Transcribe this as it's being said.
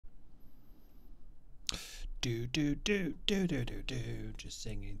do do do do do do do. Just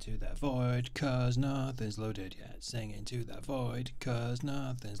singing to that void, cause nothing's loaded yet. Singing to that void, cause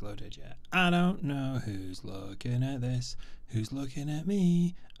nothing's loaded yet. I don't know who's looking at this. Who's looking at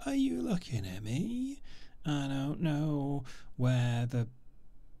me? Are you looking at me? I don't know where the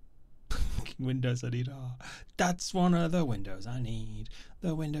windows I need are. That's one of the windows I need.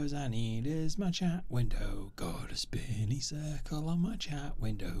 The windows I need is my chat window. Got a spinny circle on my chat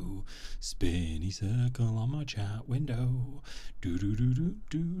window. Spinny circle on my chat window. Do do do do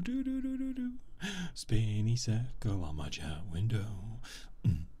do do do do do do. Spinny circle on my chat window.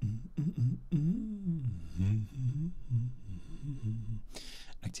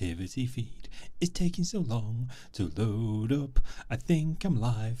 Activity feed is taking so long to load up. I think I'm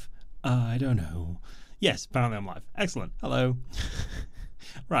live. I don't know. Yes, apparently I'm live. Excellent. Hello.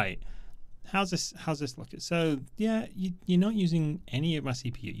 Right. How's this looking? So yeah, you're not using any of my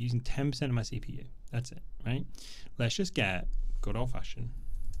CPU. You're using 10% of my CPU. That's it, right? Let's just get good old fashioned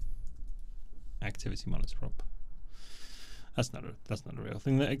activity monitor up. That's not a real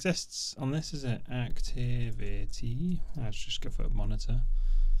thing that exists on this, is it? Activity. Let's just go for monitor.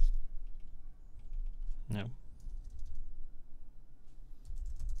 No.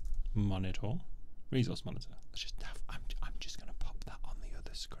 Monitor. Resource monitor. Let's just have, I'm just gonna pop that on the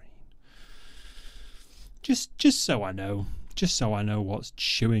other screen. Just so I know. Just so I know what's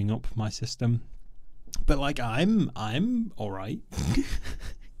chewing up my system. But like I'm alright.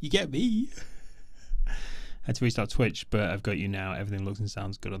 You get me. I had to restart Twitch, but I've got you now. Everything looks and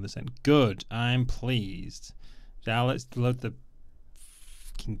sounds good on this end. Good. I'm pleased. Now let's load the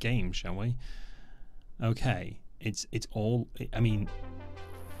fucking game, shall we? Okay. It's all. I mean.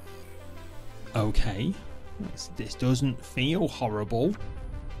 Okay. This doesn't feel horrible.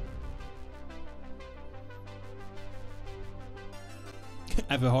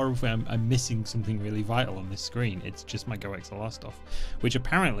 I have a horrible feeling I'm missing something really vital on this screen. It's just my GoXLR stuff, which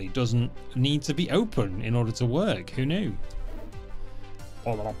apparently doesn't need to be open in order to work. Who knew?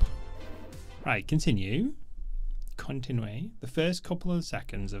 Right, continue. Continue. The first couple of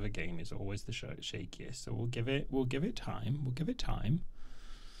seconds of a game is always the shakiest, so we'll give it time. We'll give it time.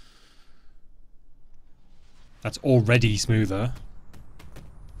 That's already smoother.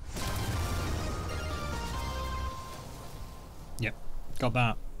 Yep. Got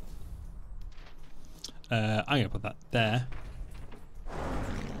that. I'm gonna put that there.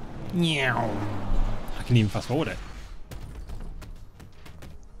 Meow. I can even fast forward it.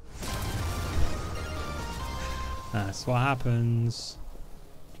 That's what happens.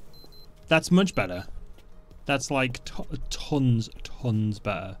 That's much better. That's like tons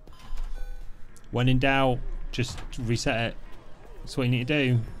better. When in doubt, just reset it. That's what you need to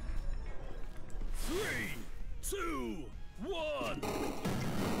do. 3, 2, 1.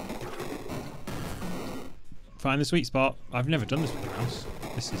 Find the sweet spot. I've never done this with the mouse.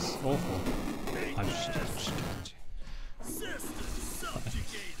 This is awful. I'm just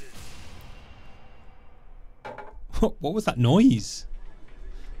What was that noise?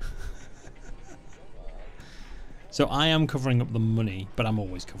 So I am covering up the money, but I'm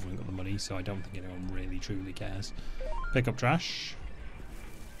always covering up the money, so I don't think anyone really truly cares. Pick up trash.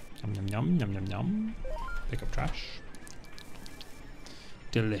 Yum yum yum yum yum yum. Pick up trash.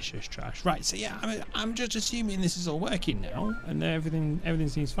 Delicious trash. Right, so yeah, I'm just assuming this is all working now, and everything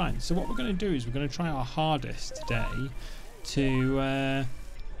seems fine. So what we're going to do is we're going to try our hardest today to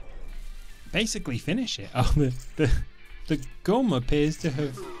basically finish it. Oh, the gum appears to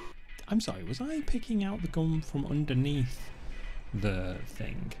have. I'm sorry, was I picking out the gum from underneath the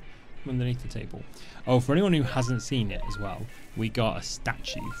thing? From underneath the table? Oh, for anyone who hasn't seen it as well, we got a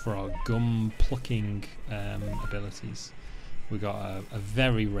statue for our gum plucking abilities. We got a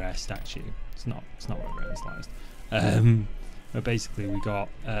very rare statue. It's not very rare in the slightest. But basically we got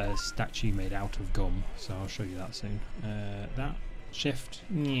a statue made out of gum, so I'll show you that soon. That shift,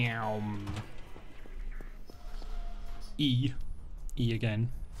 meow. E again.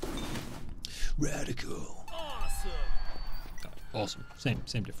 Radical. Awesome. God, awesome.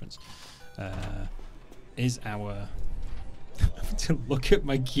 Same difference. Is our I have to look at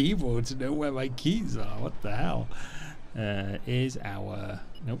my keyboard to know where my keys are. What the hell? Is our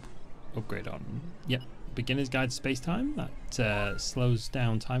nope upgrade on? Yep. Beginner's Guide to Space-Time. That slows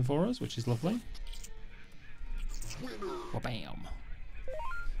down time for us, which is lovely. Bam.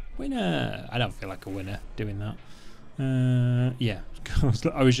 Winner. I don't feel like a winner doing that. Yeah,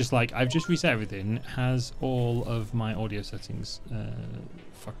 I was just like, I've just reset everything. Has all of my audio settings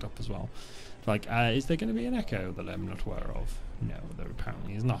fucked up as well. Like, is there going to be an echo that I'm not aware of? No, there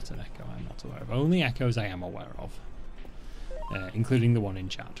apparently is not an echo I'm not aware of. Only echoes I am aware of, including the one in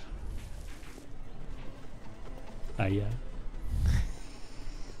chat. Yeah.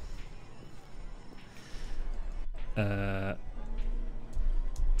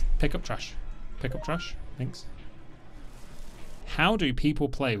 Pick up trash. Pick up trash. Thanks. How do people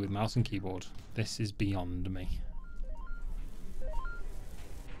play with mouse and keyboard? This is beyond me.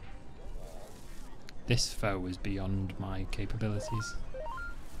 This foe is beyond my capabilities.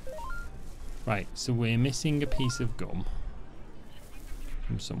 Right, so we're missing a piece of gum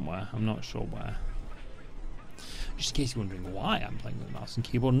from somewhere. I'm not sure where. Just in case you're wondering why I'm playing with a mouse and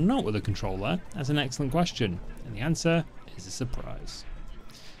keyboard, not with a controller, that's an excellent question. And the answer is a surprise.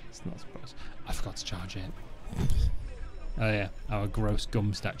 It's not a surprise. I forgot to charge it. Oh yeah, our gross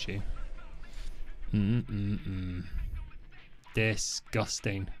gum statue.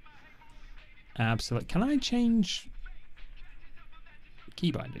 Disgusting. Absolutely. Can I change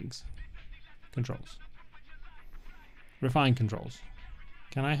key bindings? Controls. Refine controls.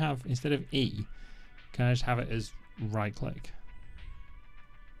 Can I have, instead of E, can I just have it as right click?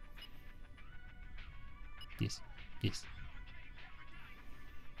 Yes. Yes.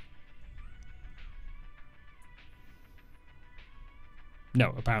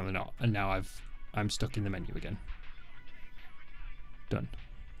 No, apparently not. And now I'm stuck in the menu again. Done.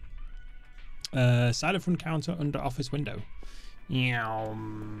 Side of front counter under office window.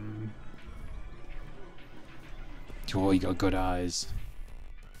 Oh, you got good eyes.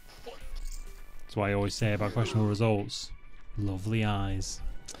 That's what I always say about questionable results. Lovely eyes.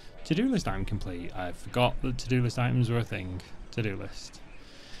 To-do list item complete. I forgot that to-do list items were a thing. To-do list.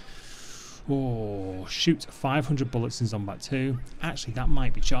 Oh, shoot 500 bullets in Zombat 2. Actually, that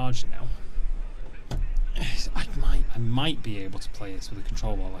might be charged now. I might be able to play this with a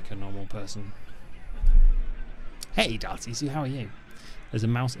controller like a normal person. Hey, Darty, so how are you? There's a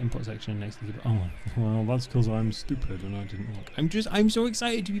mouse input section next to the keyboard. Oh, well, that's because I'm stupid and I didn't look. I'm so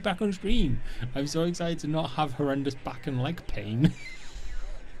excited to be back on stream. I'm so excited to not have horrendous back and leg pain.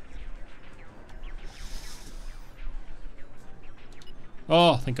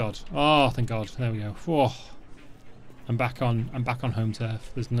 Oh, thank God. Oh, thank God. There we go. Oh, I'm back on home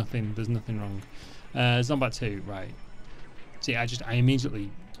turf. There's nothing wrong. Zombat 2, right. See, I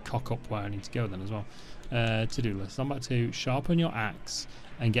immediately cock up where I need to go then as well. To-do list. Zombat 2, sharpen your axe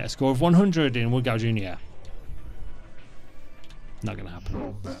and get a score of 100 in Woodgow Jr. Not gonna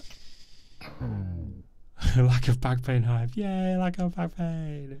happen. Lack of back pain hype. Yay, lack of back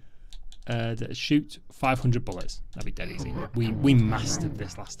pain. Shoot 500 bullets. That'd be dead easy. We mastered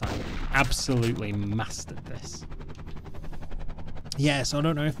this last time. Absolutely mastered this. Yeah, so I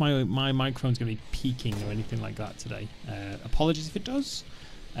don't know if my microphone's going to be peaking or anything like that today. Apologies if it does.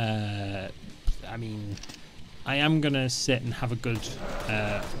 I mean, I am going to sit and have a good...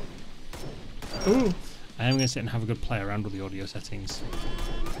 I am going to sit and have a good play around with the audio settings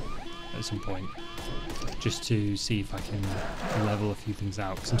at some point. Just to see if I can level a few things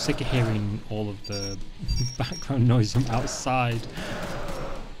out. Because I'm sick of hearing all of the background noise from outside.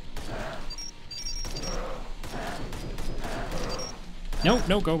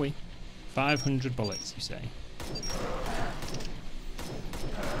 No, go away. 500 bullets, you say.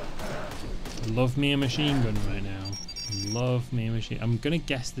 Love me a machine gun right now. Love me a machine. I'm gonna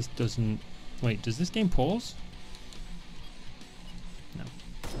guess this doesn't... Wait, does this game pause? No.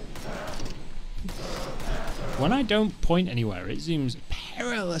 When I don't point anywhere, it zooms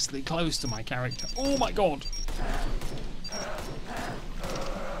perilously close to my character. Oh my God!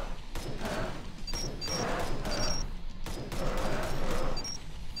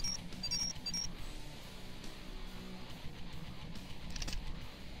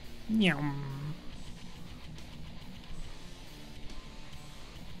 Yum.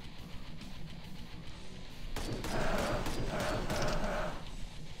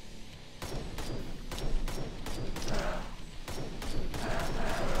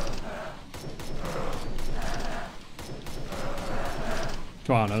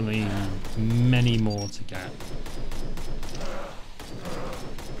 Come on, only many more to get.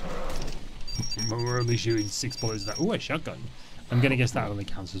 We're only shooting 6 bullets there. Ooh, a shotgun. I'm going to guess that only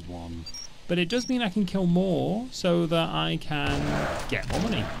counts as 1. But it does mean I can kill more so that I can get more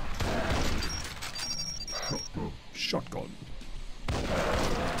money. Shotgun.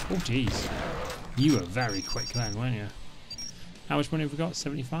 Oh, jeez. You were very quick then, weren't you? How much money have we got?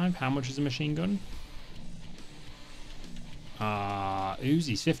 75. How much is a machine gun?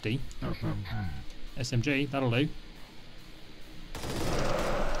 Uzi's 50. SMG, that'll do.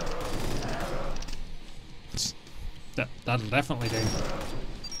 That'll definitely do.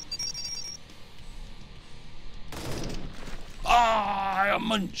 I got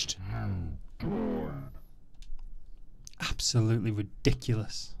munched. Absolutely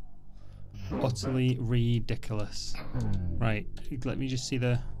ridiculous. Utterly ridiculous. Right, let me just see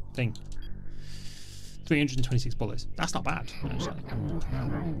the thing. 326 bullets. That's not bad, actually.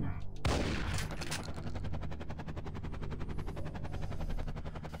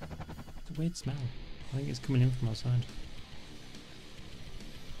 It's a weird smell. I think it's coming in from outside.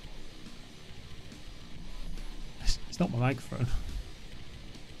 It's not my microphone.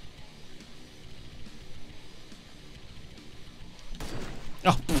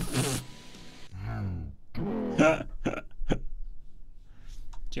 Oh!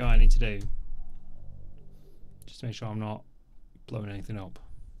 Do you know what I need to do? Just to make sure I'm not blowing anything up.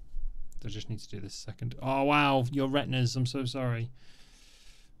 I just need to do this a second. Oh wow, your retinas, I'm so sorry.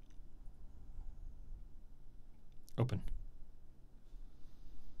 Open.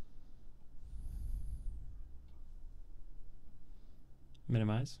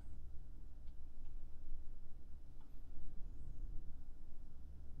 Minimize.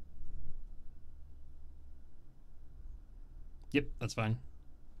 Yep, that's fine.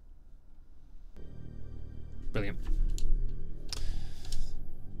 Brilliant.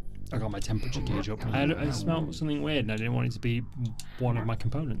 I got my temperature gauge up. I smelled something weird and I didn't want it to be one of my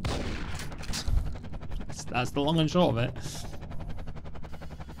components. That's the long and short of it.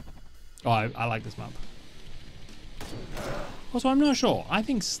 Oh, I like this map. Also, I'm not sure. I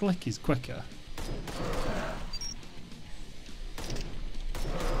think Slick is quicker.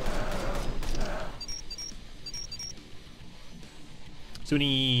 So we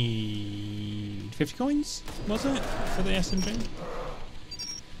need 50 coins, was it, for the SMG?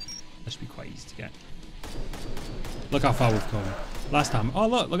 That should be quite easy to get. Look how far we've come. Last time, oh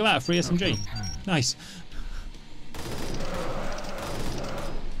look at that, a free SMG. Nice.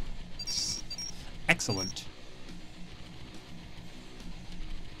 Excellent.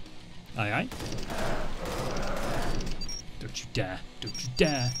 Aye aye. Don't you dare, don't you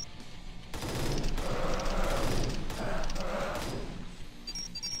dare.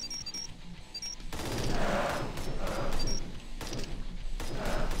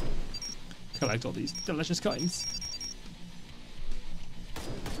 Collect all these delicious coins.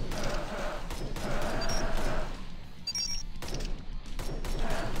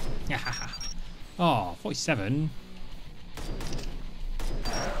 Oh, 47.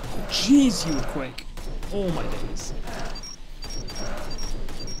 Jeez, you were quick. Oh my days.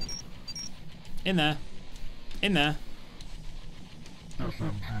 In there. In there.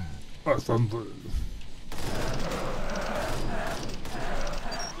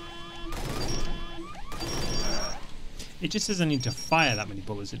 It just says I need to fire that many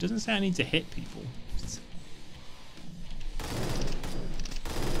bullets. It doesn't say I need to hit people.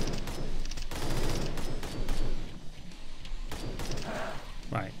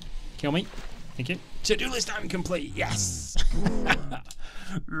 Right. Kill me. Thank you. To-do list time complete. Yes.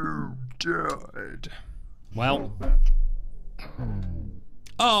 You died. Well.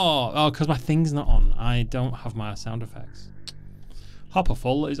 Oh, because my thing's not on. I don't have my sound effects. Hopper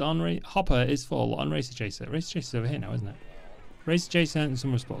full is on. Hopper is full on Racer Chaser. Racer Chaser's over here now, isn't it? Racer Chaser and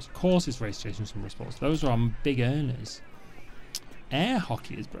Summer Sports. Of course, it's Racer Chaser and Summer Sports. Those are our big earners. Air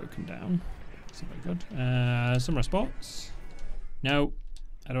hockey is broken down. That's not very good. Summer Sports. No,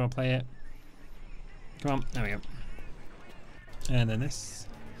 I don't want to play it. Come on, there we go. And then this.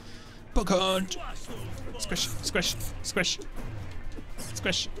 Book hunt. Squish, squish, squish,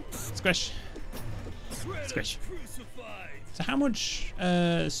 squish, squish, squish. So how much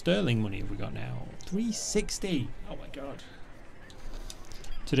sterling money have we got now? 360. Oh my god.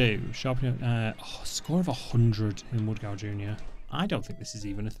 To do sharpening. Score of 100 in Woodgow Junior. I don't think this is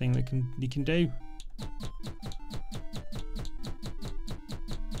even a thing that you can do.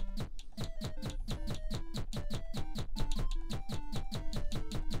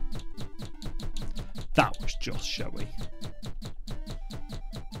 That was just showy.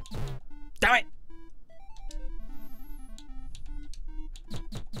 Damn it!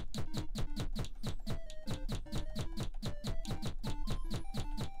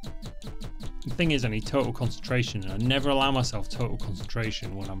 The thing is, I need total concentration, and I never allow myself total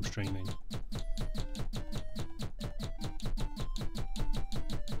concentration when I'm streaming.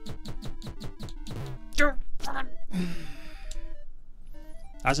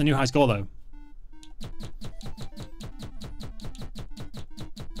 That's a new high score, though.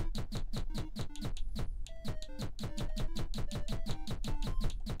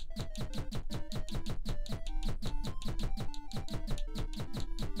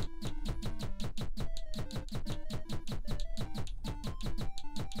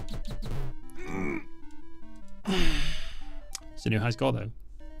 It's a new high score, though.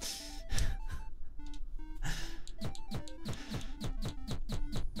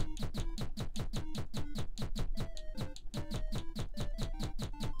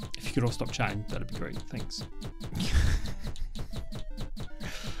 you could all stop chatting, that'd be great. Thanks.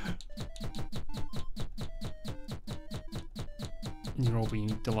 You're all being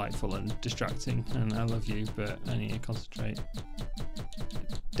delightful and distracting, and I love you, but I need to concentrate.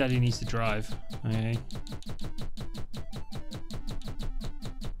 Daddy needs to drive. Okay.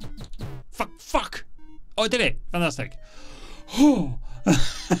 Fuck! Oh, I did it! Fantastic. Oh.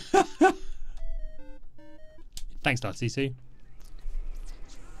 Thanks, Darcy.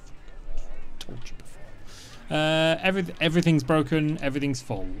 Told you before. Everything's broken. Everything's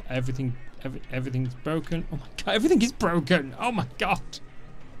full. Everything's broken. Oh my god! Everything is broken. Oh my god!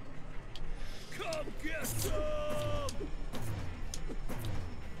 Come get some.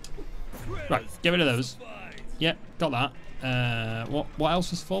 Right, get rid of those. Yep, got that. What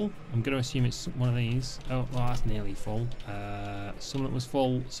else was full? I'm going to assume it's one of these. Oh, well, that's nearly full. Something was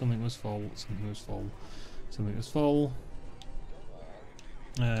full. Something was full. Something was full. Something was full.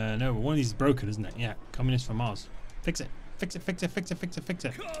 No, one of these is broken, isn't it? Yeah, communist from Mars. Fix it. Fix it. Fix it. Fix it. Fix it. Fix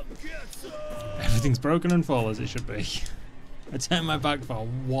it. Everything's broken and full as it should be. I turned my back for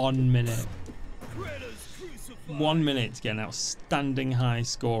 1 minute. 1 minute to get an outstanding high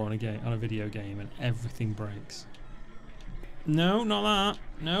score on a video game, and everything breaks. No, not that.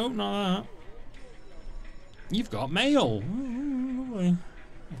 No, not that. You've got mail. Ooh,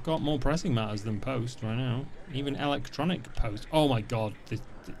 I've got more pressing matters than post right now. Even electronic post. Oh my god, this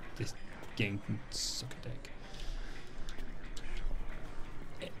game can suck a dick.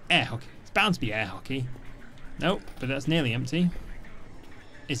 Air hockey. It's bound to be air hockey. Nope, but that's nearly empty.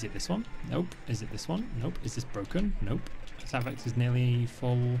 Is it this one? Nope. Is it this one? Nope. Is this broken? Nope. Savex is nearly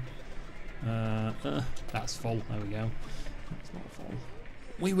full. That's full. There we go. That's not full.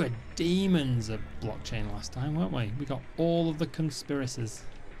 We were demons of blockchain last time, weren't we? We got all of the conspiracies.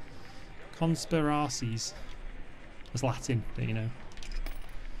 Conspiracies. It's Latin, don't you know?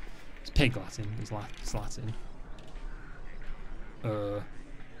 It's pig Latin. It's Latin. There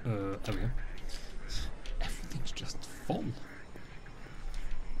we go. Everything's just full.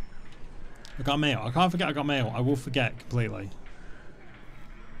 I got mail. I can't forget I got mail. I will forget completely.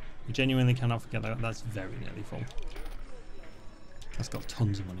 I genuinely cannot forget that. That's very nearly full. That's got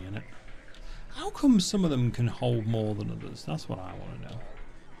tons of money in it. How come some of them can hold more than others? That's what I want to know.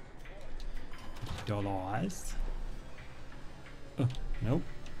 Dollars. Nope.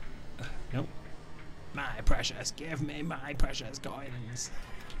 Nope. My precious. Give me my precious coins.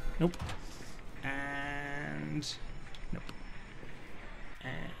 Nope. And... Nope.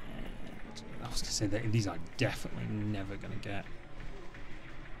 And... I was going to say that these are definitely never going to get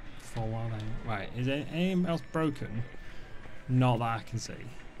full, are they? Right, is there anything else broken? Not that I can see.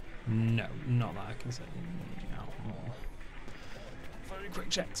 No, not that I can see. No. Very quick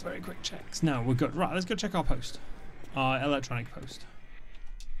checks, very quick checks. No, we're good. Right, let's go check our post. Our electronic post.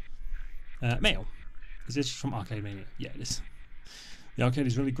 Mail. Is this from Arcade Mania? Yeah, it is. The arcade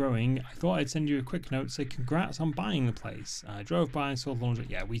is really growing. I thought I'd send you a quick note to say congrats on buying the place. I drove by and saw the laundry.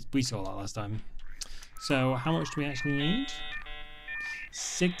 Yeah, we saw that last time. So how much do we actually need?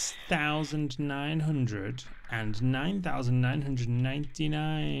 6,900 and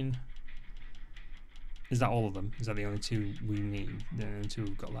 9,999. Is that all of them? Is that the only two we need? The only two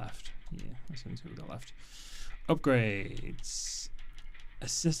we've got left? Yeah, that's the only two we've got left. Upgrades.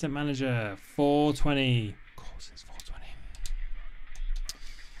 Assistant manager 420. Of course it's 420.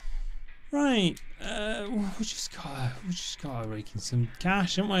 Right, we just gotta rake in some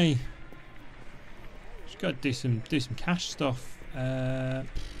cash, haven't we? Just gotta do some cash stuff. What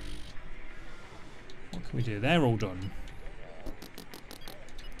can we do? They're all done.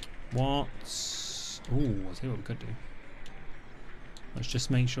 What? Ooh, I'll tell you what we could do. Let's just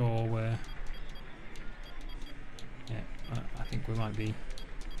make sure we're... Yeah, I think we might be...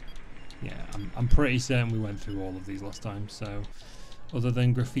 Yeah, I'm pretty certain we went through all of these last time, so... Other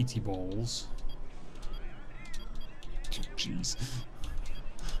than graffiti balls. Jeez.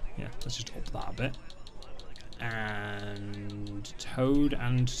 Yeah, let's just up that a bit. And Toad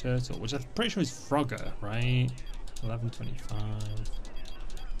and Turtle, which I'm pretty sure is Frogger, right? $11.25.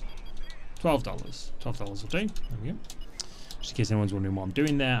 $12. $12 will do. There we go. Just in case anyone's wondering what I'm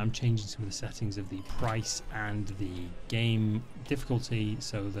doing there, I'm changing some of the settings of the price and the game difficulty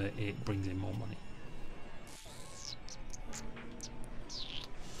so that it brings in more money.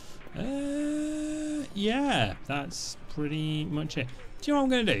 Yeah, that's pretty much it. Do you know what I'm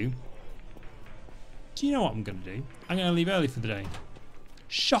going to do? Do you know what I'm going to do? I'm going to leave early for the day.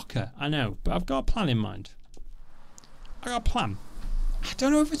 Shocker, I know, but I've got a plan in mind. I got a plan. I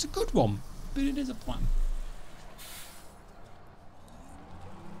don't know if it's a good one, but it is a plan.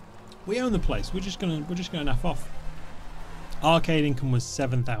 We own the place. We're just gonna naff off. Arcade income was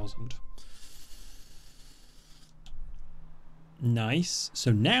 7,000. Nice.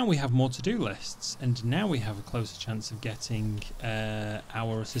 So now we have more to-do lists, and now we have a closer chance of getting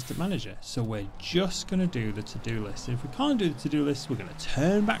our assistant manager. So we're just going to do the to-do list. And if we can't do the to-do list, we're going to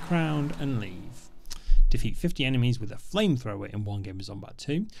turn back round and leave. Defeat 50 enemies with a flamethrower in One Game of Zombat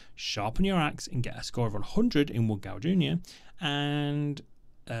 2. Sharpen your axe and get a score of 100 in Wood Gal Jr. And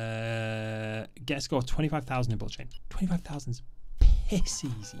get a score of 25,000 in Bullet Chain. 25,000's piss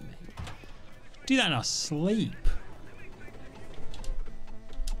easy, mate. Do that in our sleep.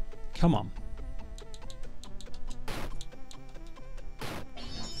 Come on.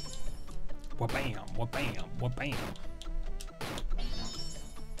 Wha-bam, wha-bam, wha-bam.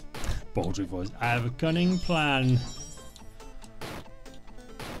 Baldrick voice. I have a cunning plan.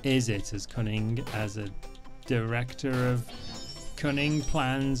 Is it as cunning as a director of cunning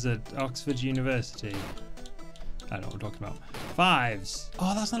plans at Oxford University? I don't know what I'm talking about. Fives.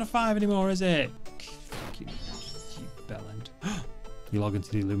 Oh, that's not a 5 anymore, is it? You bellend. You log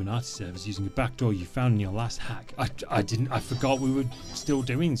into the Illuminati servers using a backdoor you found in your last hack. I forgot we were still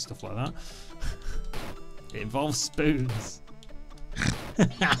doing stuff like that. It involves spoons.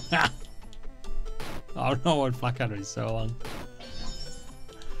 Oh no, I'd Blackadder is so long.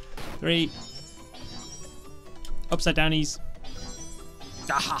 3. Upside downies.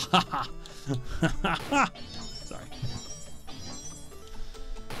 Sorry.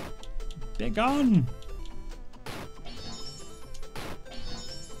 Big on.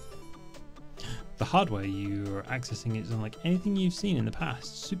 The hardware you're accessing is unlike anything you've seen in the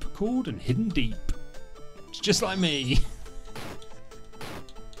past. Super cooled and hidden deep. It's just like me.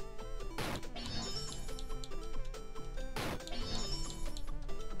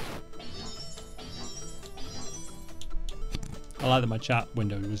 I like that my chat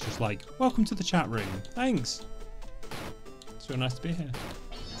window was just like, welcome to the chat room. Thanks. It's so nice to be here.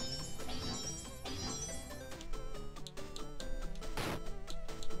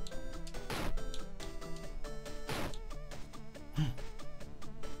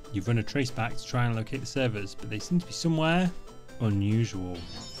 You've run a trace back to try and locate the servers, but they seem to be somewhere unusual.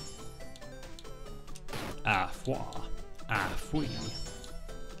 Ah, foi. Ah, fui.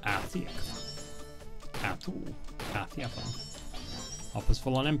 Ah, thief. Ah, tu. Ah, thiefum. Hopper's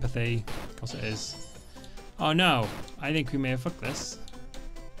full on empathy. Of course it is. Oh no, I think we may have fucked this.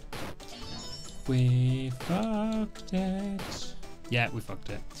 We fucked it. Yeah, we fucked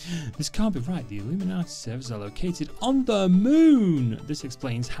it. This can't be right. The Illuminati servers are located on the moon. This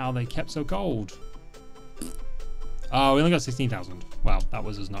explains how they kept so cold. Oh, we only got 16,000. Wow, that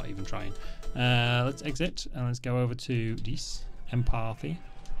was us not even trying. Let's exit and let's go over to this empathy.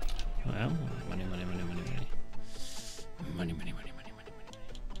 Well, money, money, money, money, money. Money, money, money, money, money, money, money.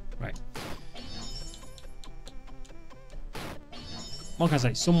 Right. What can I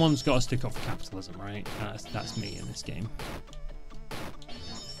say? Someone's got to stick up for capitalism, right? That's me in this game.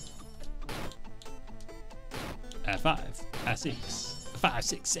 5, 6, 5,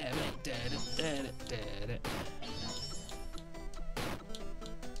 6, 7, 8.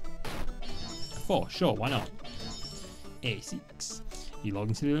 4, sure, why not? 6. You log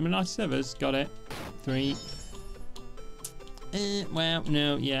into the Illuminati servers, got it. 3. Well,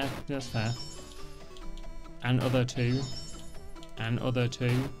 no, yeah, that's fair. And other 2. And other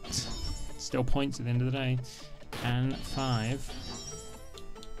 2. Still points at the end of the day. And 5.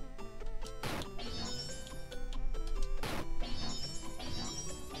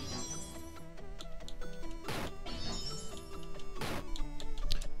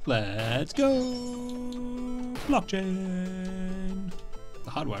 Let's go! Blockchain! The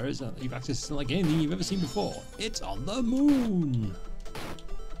hardware is that you've accessed to like anything you've ever seen before. It's on the moon!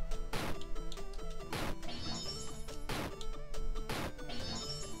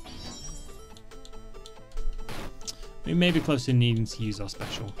 We may be close to needing to use our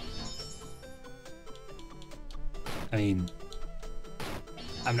special. I mean,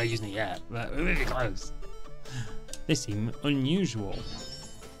 I'm not using it yet, but we're really close. They seem unusual.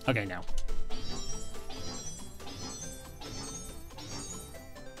 Okay, now.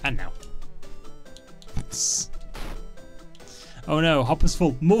 And now. Oh no, Hopper's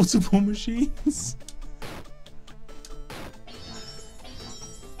full. Multiple machines.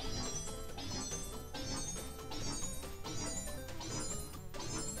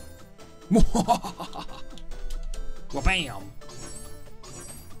 Wha-bam!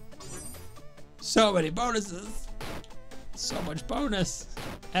 So many bonuses. So much bonus.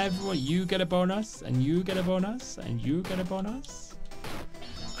 Everyone, you get a bonus, and you get a bonus, and you get a bonus.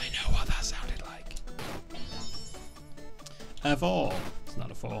 I know what that sounded like. A 4. It's not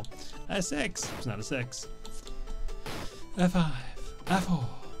a 4. A 6. It's not a 6. F5, F4,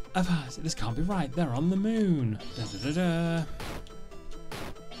 F5. This can't be right. They're on the moon. Da, da, da, da.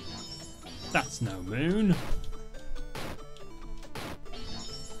 That's no moon.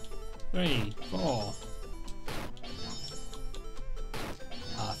 3, 4.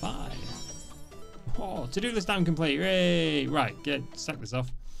 R5. Oh, to-do list time complete. Yay! Right, sack this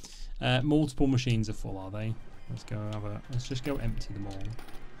off. Multiple machines are full, are they? Let's just go empty them all.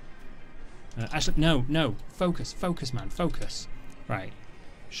 Actually, no. Focus, man, focus. Right.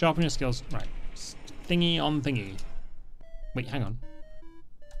 Sharpen your skills. Right. Thingy on thingy. Wait, hang on.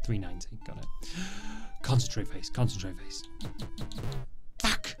 390. Got it. Concentrate face.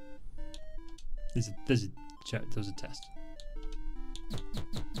 Fuck! There's a test.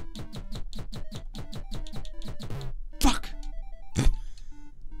 Fuck!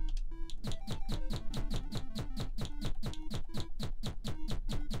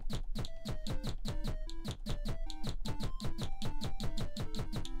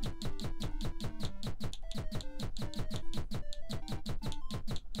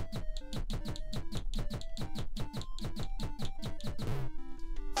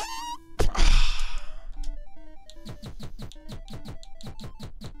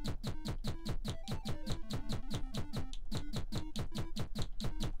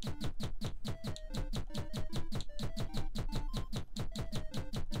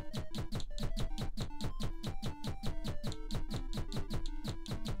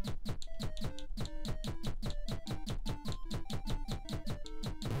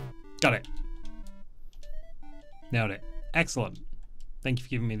 Got it. Nailed it. Excellent. Thank you for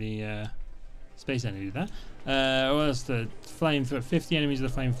giving me the space energy there. What else? The flamethrower. 50 enemies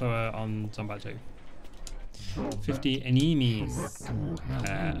with the flamethrower on Zombie 2. 50 enemies.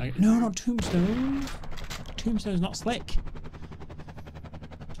 No, not Tombstone. Tombstone's not slick.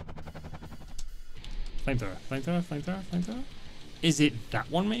 Flamethrower. Is it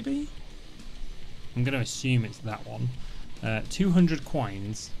that one, maybe? I'm going to assume it's that one. 200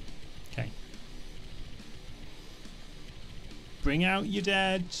 coins. Okay. Bring out your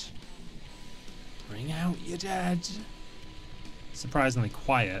dead. Surprisingly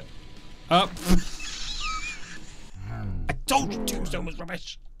quiet. Up. I told you Tombstone was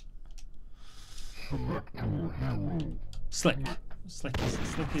rubbish. Slick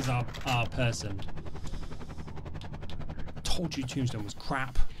is our person. Told you Tombstone was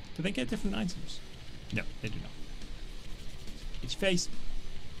crap. Do they get different items? No, they do not. It's your face.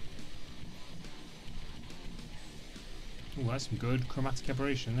 Oh, that's some good chromatic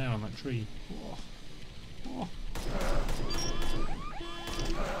aberration there on that tree. Oh.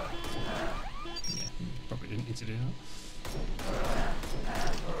 Yeah, probably didn't need to do that.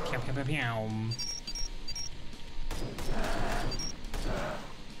 Pew.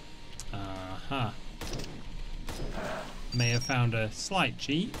 Aha. May have found a slight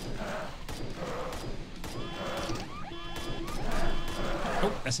cheat.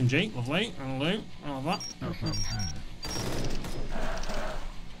 Oh, SMG, lovely. I love that.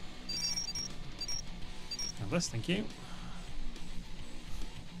 This, thank you.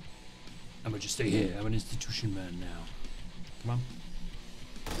 I'm gonna just stay here. I'm an institution man now. Come on.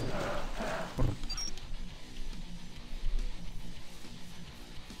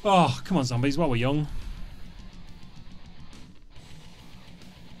 Oh, come on, zombies, while we're young.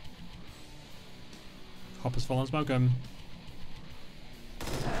 Hopper's full on smoke 'em.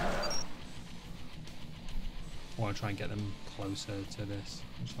 I want to try and get them closer to this.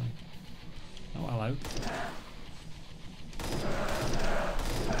 Actually. Oh, hello.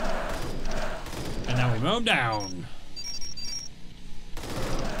 And now we mow them down.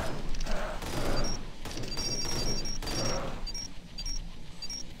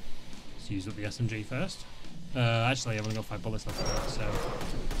 Let's use up the SMG first. Actually, I've only got 5 bullets left, so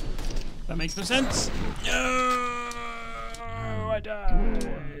that makes no sense. No, I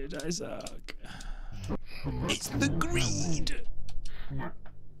died. I suck. It's the greed.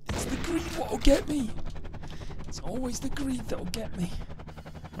 It's the greed what'll get me. It's always the greed that'll get me.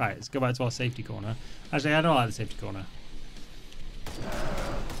 Right, let's go back to our safety corner. Actually, I don't like the safety corner.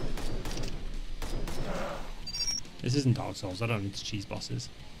 This isn't Dark Souls. I don't need to cheese bosses.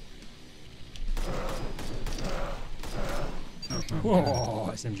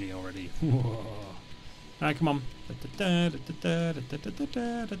 Whoa, SMG already. Whoa. Alright, come on.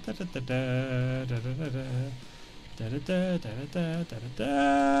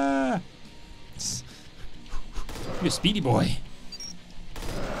 You're a speedy boy.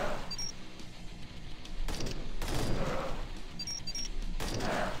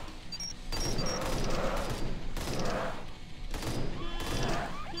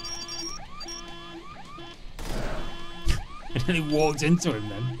 Really walked into him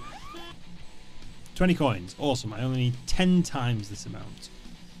then. 20 coins. Awesome. I only need 10 times this amount.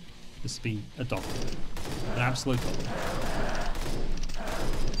 This would be a dollar. An absolute dollar.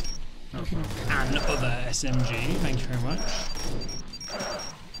 Another SMG. Thank you very much.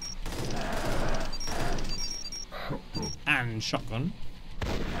 And shotgun.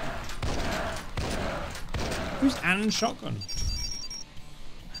 Who's and shotgun?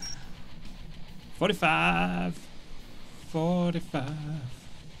 45. 45.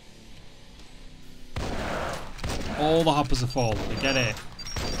 All the hoppers are full. I get it.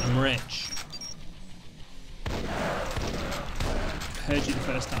 I'm rich. Heard you the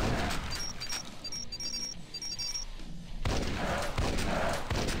first time.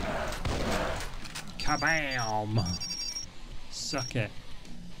 Kabam! Suck it.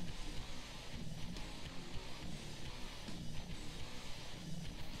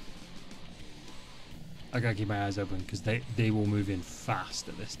 I gotta keep my eyes open because they will move in fast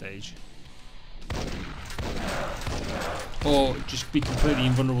at this stage. Or just be completely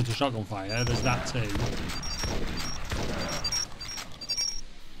invulnerable to shotgun fire. There's that too.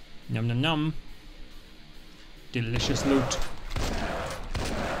 Num num num. Delicious loot.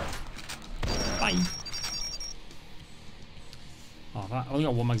 Bye. Oh, I only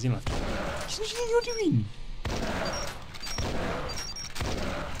got one magazine left. What do you think you're doing?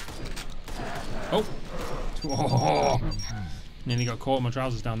 Oh. Oh. Nearly got caught in my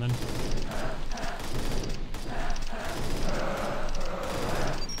trousers down then.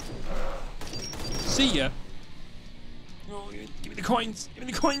 See ya. Oh, give me the coins. Give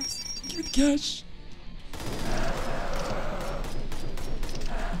me the coins. Give me the cash.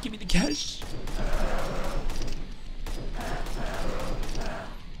 Give me the cash.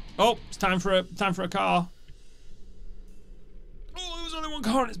 Oh, it's time for a car. Oh, there was only one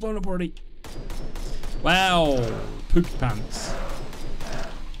car and it's blown up already. Wow, poopy pants.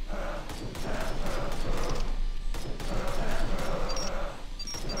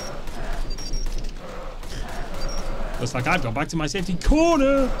 Looks like I've gone back to my safety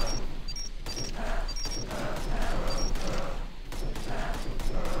corner.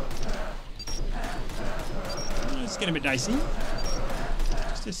 It's getting a bit dicey.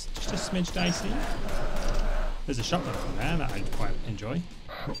 Just a smidge dicey. There's a shotgun on there that I quite enjoy.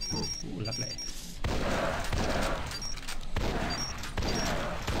 Ooh, lovely.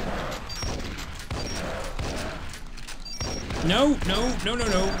 No.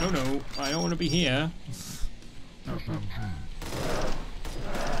 I don't want to be here.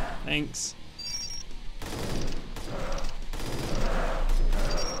 Thanks.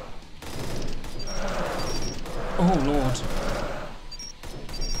 Oh, Lord.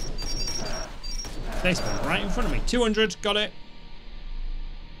 They spawned right in front of me. 200, got it.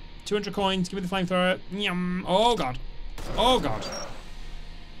 200 coins, give me the flamethrower. Yum. Oh, God. Oh, God.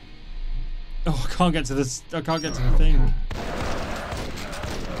 Oh, I can't get to this. I can't get to the thing.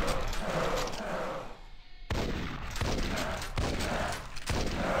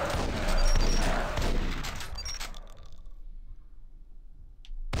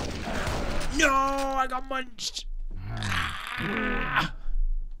 No, I got munched. I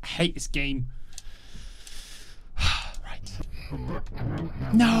hate this game. Right.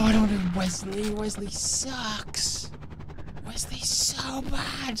 No, I don't want to do Wesley. Wesley sucks. Wesley's so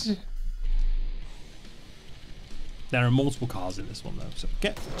bad. There are multiple cars in this one though, so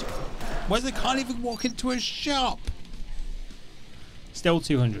Wesley can't even walk into a shop. Still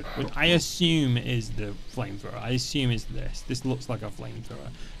 200, which I assume is the flamethrower. I assume is this. This looks like a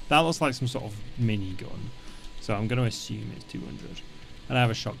flamethrower. That looks like some sort of mini gun. So I'm going to assume it's 200. And I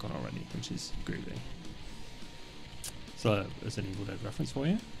have a shotgun already, which is groovy. So there's an Evil Dead reference for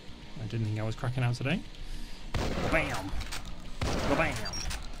you. I didn't think I was cracking out today. Bam! Bam!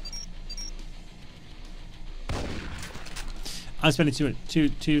 I'm spending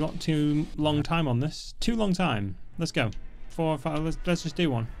too long time on this. Too long time. Let's go. 4 or 5. Let's just do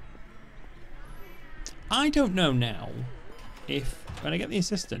one. I don't know now if when I get the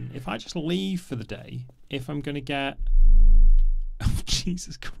assistant, if I just leave for the day, if I'm gonna get. Oh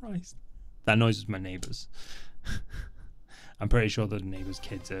Jesus Christ! That noise was my neighbours. I'm pretty sure the neighbours'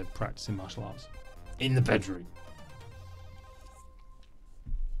 kids are practicing martial arts in the bedroom.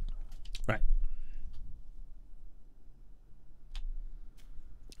 Right.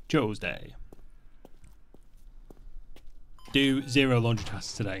 Joe's Day. Do 0 laundry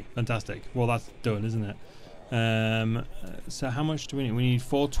tasks today. Fantastic. Well, that's done, isn't it? So how much do we need? We need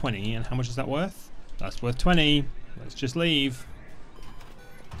 420, and how much is that worth? That's worth 20. Let's just leave.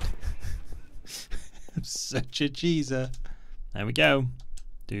 I'm such a cheeser. There we go.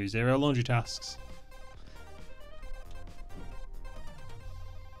 Do 0 laundry tasks.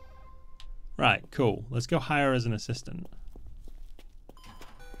 Right, cool. Let's go hire as an assistant.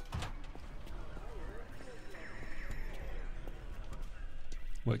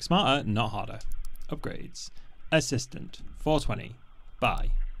 Work smarter, not harder. Upgrades. Assistant. 420. Buy.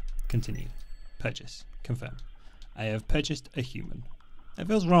 Continue. Purchase. Confirm. I have purchased a human. That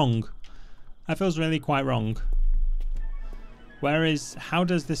feels wrong. That feels really quite wrong. How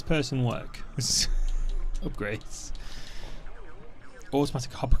does this person work? Upgrades.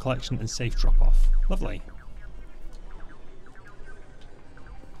 Automatic hopper collection and safe drop off. Lovely.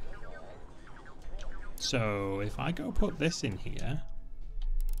 So if I go put this in here.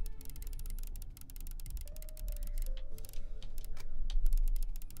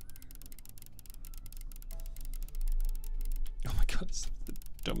 Oh my god, it's the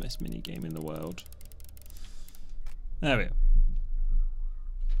dumbest mini game in the world. There we go.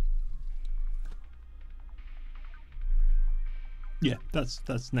 Yeah,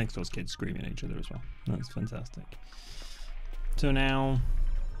 that's next door's kids screaming at each other as well. That's fantastic. So now,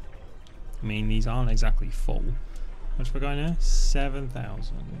 I mean, these aren't exactly full. How much we're going now?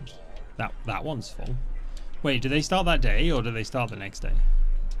 7,000. That one's full. Wait, do they start that day or do they start the next day?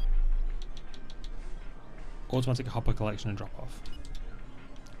 Automatic hopper collection and drop off.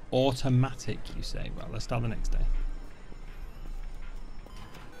 Automatic, you say? Well, let's start the next day.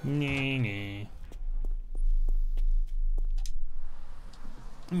 Nah.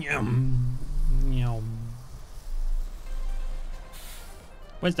 Yum. Yum.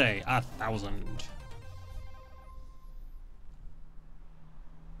 Wednesday, 1,000.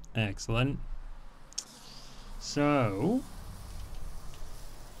 Excellent. So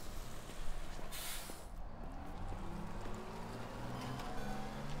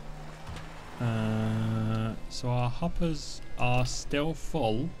our hoppers are still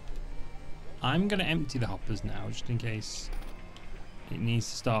full. I'm gonna empty the hoppers now just in case it needs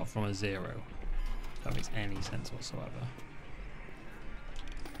to start from a 0. If that makes any sense whatsoever.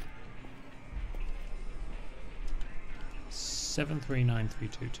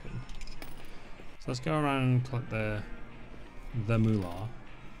 $739,322. So let's go around and collect the moolah.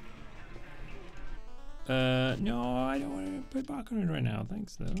 No, I don't want to put back on it right now.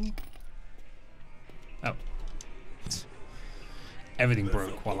 Thanks though. Oh. Everything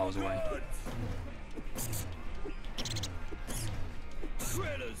broke while I was away.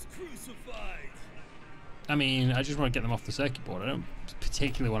 I mean, I just want to get them off the circuit board. I don't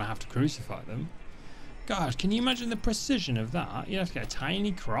particularly want to have to crucify them. Gosh, can you imagine the precision of that? You have to get a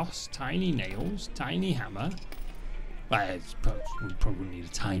tiny cross, tiny nails, tiny hammer. Well, we probably need a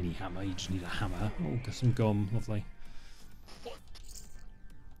tiny hammer. You just need a hammer. Oh, got some gum. Lovely.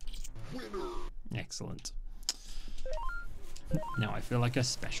 Excellent. Now I feel like a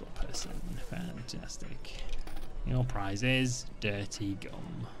special person. Fantastic. Your prize is dirty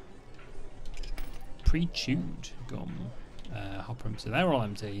gum. Pre-chewed gum. Hopper. So they're all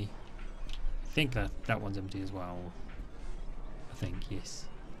empty. I think that one's empty as well. I think, yes.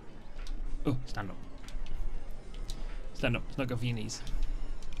 Oh, stand up. Stand up. It's not good for your knees.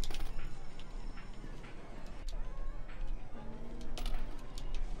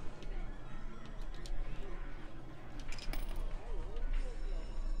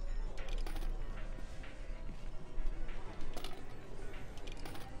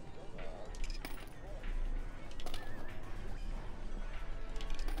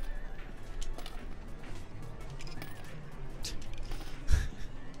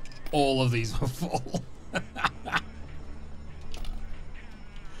 All of these were full.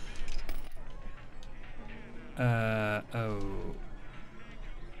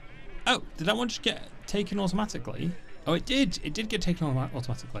 Oh, did that one just get taken automatically? Oh, it did. It did get taken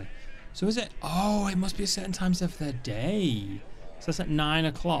automatically. So is it? Oh, it must be a certain times of the day. So that's at 9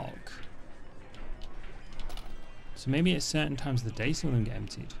 o'clock. So maybe at certain times of the day some of them get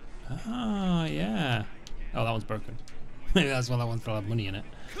emptied. Ah, yeah. Oh, that one's broken. Maybe that's why that one still have money in it.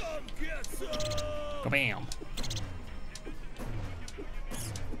 Go bam.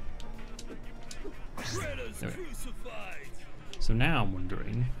 So now I'm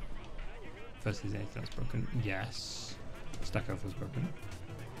wondering. First, is anything else broken? Yes. Stack overflow's broken.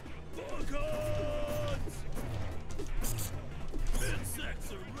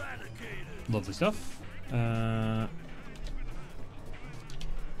 Lovely stuff.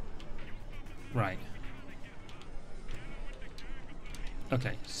 Right.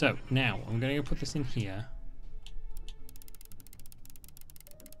 Okay, so now I'm going to go put this in here.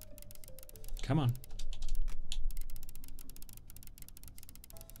 Come on.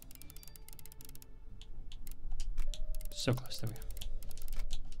 So close. There we go.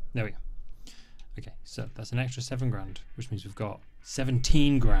 There we go. Okay, so that's an extra 7 grand, which means we've got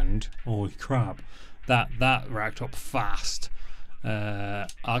 17 grand. Holy crap. That racked up fast.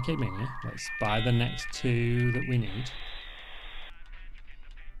 Arcade Mania. Let's buy the next 2 that we need.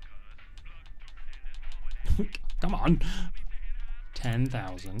 Come on.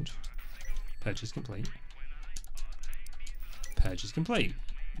 10,000. Purchase complete. Purchase complete.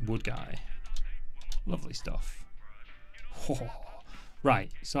 Wood guy. Lovely stuff. Oh.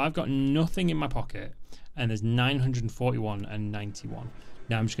 Right, so I've got nothing in my pocket, and there's 941 and 91.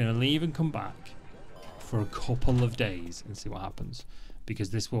 Now I'm just going to leave and come back for a couple of days and see what happens,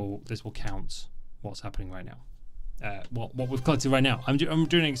 because this will count what's happening right now. What we've collected right now. I'm doing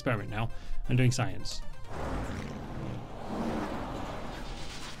an experiment now. I'm doing science.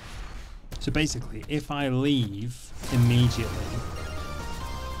 So basically, if I leave immediately,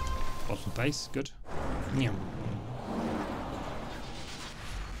 bottom base, good.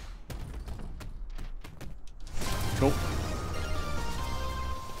 Cool.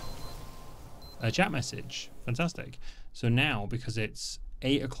 A chat message. Fantastic. So now, because it's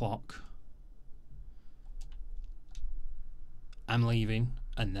 8 o'clock, I'm leaving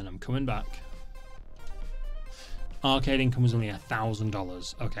and then I'm coming back. Arcade income was only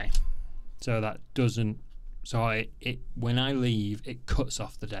 $1,000. Okay. So that doesn't... So it when I leave, it cuts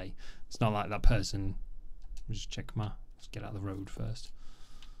off the day. It's not like that person... Just check my... Let's get out of the road first.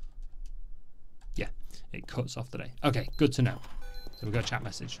 Yeah, it cuts off the day. Okay, good to know. So we've got a chat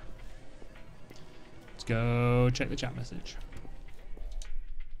message. Let's go check the chat message.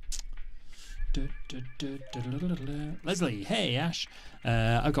 Leslie, hey Ash.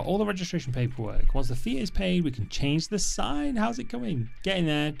 I've got all the registration paperwork. Once the fee is paid, we can change the sign. How's it going? Get in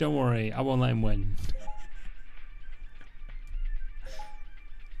there. Don't worry. I won't let him win.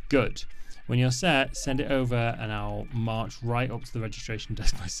 Good. When you're set, send it over and I'll march right up to the registration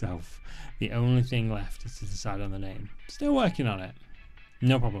desk myself. The only thing left is to decide on the name. Still working on it.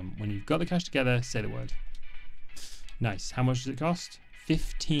 No problem. When you've got the cash together, say the word. Nice. How much does it cost?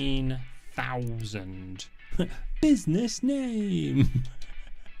 15,000. Business name.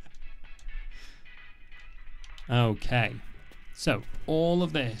 Okay. So all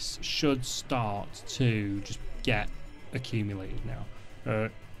of this should start to just get accumulated now.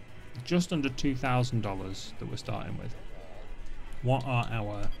 Just under $2,000 that we're starting with. What are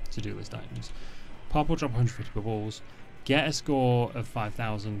our to-do list items? Pop or drop 150 bubbles. Get a score of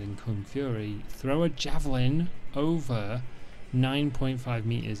 5,000 in Kung Fury. Throw a javelin over 9.5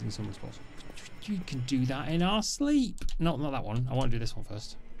 meters in someone's balls. You can do that in our sleep. No, not that one. I want to do this one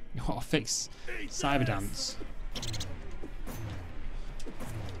first. I want to fix Cyber Dance.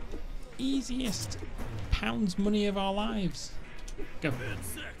 Easiest pounds money of our lives. Go.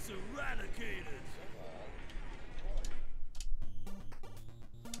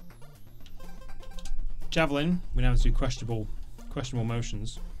 Javelin, we now have to do questionable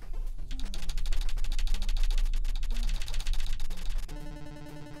motions.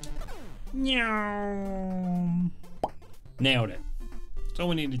 Nailed it. That's all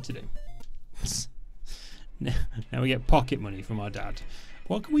we needed to do. Now we get pocket money from our dad.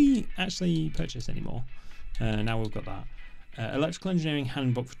 What can we actually purchase anymore? Now we've got that. Electrical engineering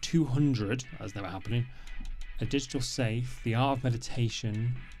handbook for 200. That's never happening. A digital safe. The art of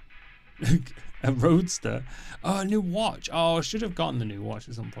meditation. A roadster. Oh, a new watch. Oh, I should have gotten the new watch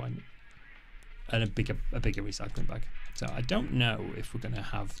at some point. And a bigger recycling bag. So I don't know if we're going to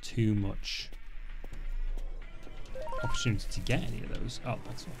have too much opportunity to get any of those. Oh,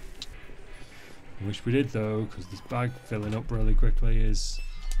 that's all. I wish we did though, because this bag filling up really quickly is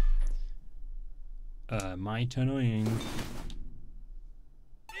might annoying.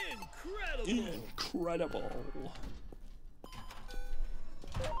 Incredible.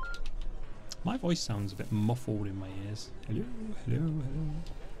 My voice sounds a bit muffled in my ears. Hello, hello, hello.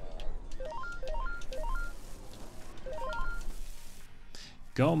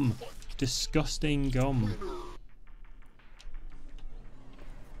 Gum. Disgusting gum.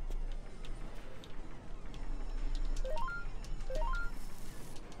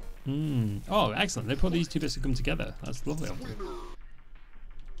 Oh, excellent. They put these two bits of gum together. That's lovely of them.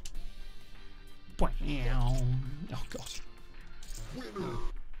 Oh, God.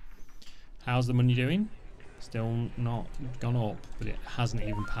 How's the money doing? Still not gone up, but it hasn't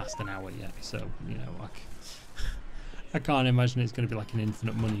even passed an hour yet. So, you know, I can't imagine it's going to be like an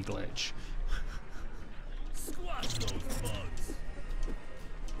infinite money glitch.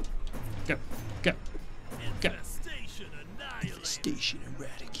 Go, go, go. Infestation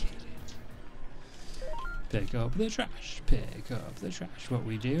eradicated. Pick up the trash, pick up the trash. What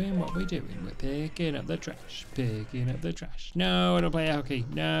we doing, what we doing? We're picking up the trash, picking up the trash. No, I don't play hockey.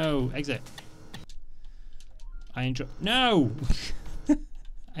 No, exit. I enjoy. No!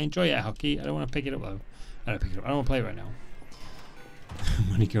 I enjoy air hockey. I don't want to pick it up though. I don't pick it up. I don't want to play it right now.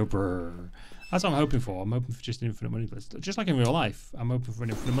 Money go brrr. That's what I'm hoping for. I'm hoping for just an infinite money glitch. Just like in real life, I'm hoping for an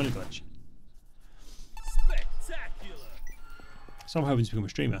infinite money glitch. Spectacular. So I'm hoping to become a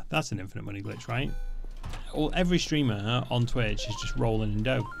streamer. That's an infinite money glitch, right? Every streamer on Twitch is just rolling in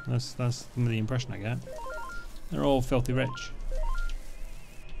dough. That's the impression I get. They're all filthy rich.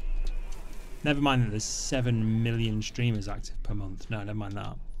 Never mind that there's 7 million streamers active per month. No, never mind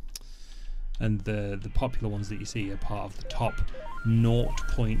that. And the popular ones that you see are part of the top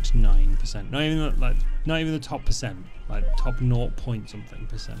 0.9%. Not even the top percent. Like top 0 point something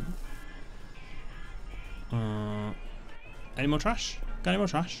percent. Any more trash? Got any more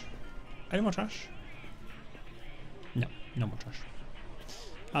trash? Any more trash? No, no more trash.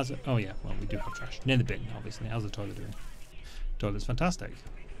 How's it? Oh yeah, well we do have trash. Near the bin, obviously. How's the toilet doing? Toilet's fantastic.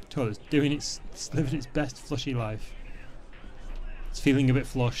 Toilet's doing it's living its best flushy life. It's feeling a bit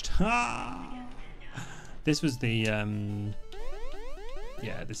flushed. This was the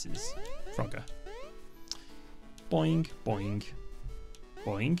yeah, this is Frogger. Boing, boing,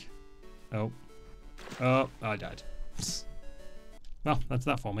 boing. Oh, I died. Well, that's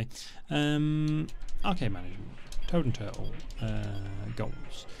that for me. Arcade management, Toad and Turtle,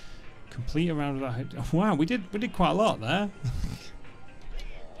 goals. Complete a round without. Wow, we did quite a lot there.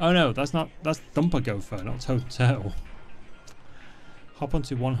 Oh no, that's Thumper Gopher, not Toad and Turtle. Hop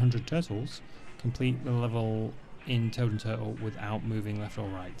onto 100 turtles. Complete the level in Toad and Turtle without moving left or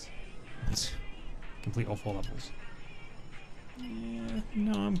right. Complete all 4 levels. Yeah,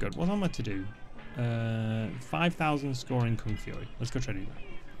 no, I'm good. What am I to do? 5,000 scoring Kung Fury. Let's go try to do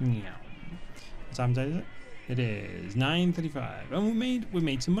that. Yeah. What time is it? It is 9:35. And we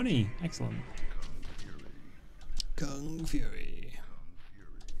made some money. Excellent. Kung Fury.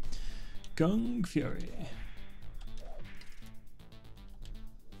 Kung Fury.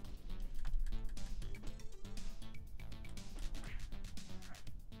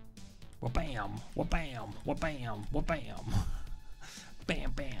 Wa-bam, wa-bam, wa-bam, wa-bam.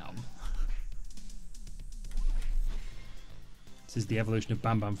 Bam, bam. This is the evolution of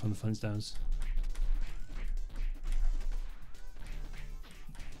Bam Bam from the Flintstones.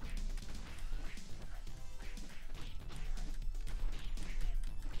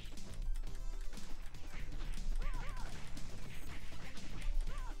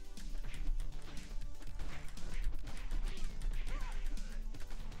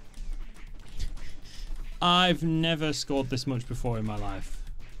 I've never scored this much before in my life.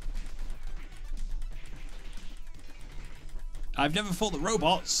 I've never fought the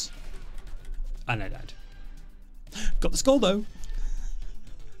robots. And I died. Got the skull though.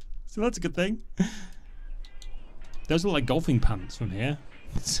 So that's a good thing. Those look like golfing pants from here.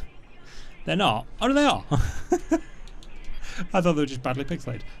 They're not. Oh no, they are. I thought they were just badly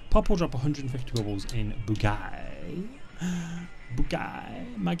pixelated. Pop will drop 150 bubbles in Bugai.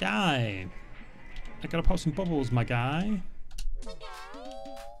 Bugai, my guy. I gotta pop some bubbles, my guy.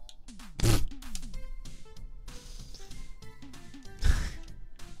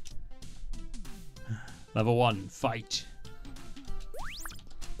 Level 1, fight.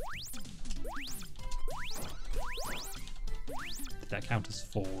 Did that count as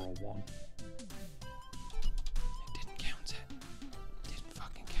 4 or 1? It didn't count it. Didn't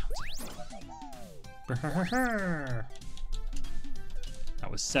fucking count it. That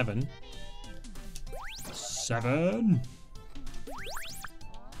was 7. 7.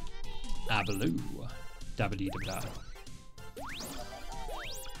 Abaloo. Dabba-dee dabba-da.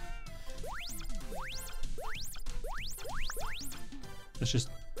 Let's just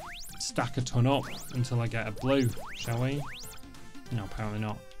stack a ton up until I get a blue, shall we? No, apparently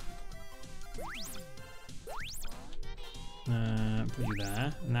not. Put you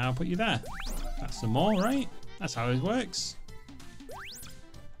there. Now I'll put you there. That's some more, right? That's how it works.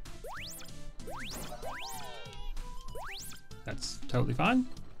 That's totally fine.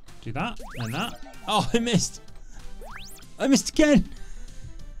 Do that and that. Oh, I missed. I missed again.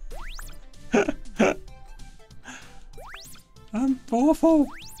 I'm awful.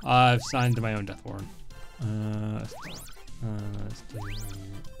 I've signed my own death warrant. Let's do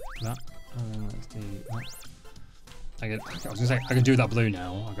that. Let's do that. I was gonna say I can do that blue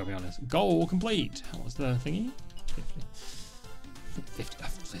now. I gotta be honest. Goal complete. What's the thingy? 50.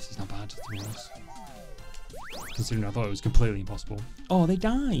 50 is not bad, to be honest. Considering I thought it was completely impossible. Oh, they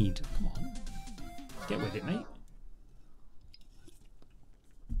died. Come on. Get with it, mate.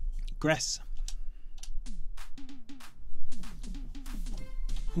 Gress.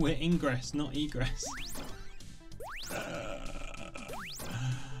 We're ingress, not egress.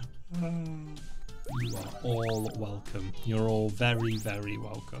 You are all welcome. You're all very, very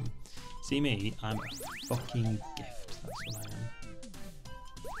welcome. See me? I'm a fucking gift. That's what I am.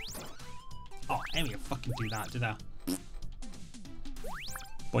 Oh, I didn't even fucking do that, did I?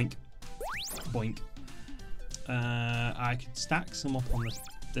 Boink. Boink. I could stack some up on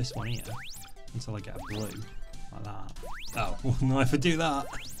this one here until I get a blue. Like that. Oh, no, if I do that.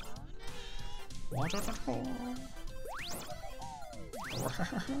 Could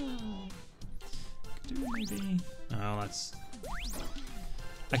do maybe. Oh, that's.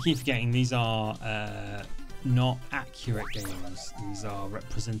 I keep forgetting these are not accurate games. These are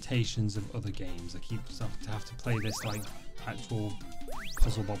representations of other games. I keep have to play this like actual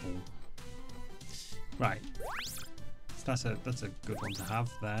puzzle bubble. Right. So that's a good one to have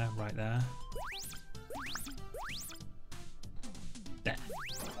there, right there. There.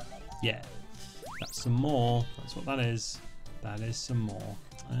 Yeah. That's some more. That's what that is. That is some more.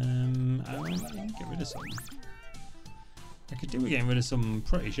 I want to get rid of some. I could do with getting rid of some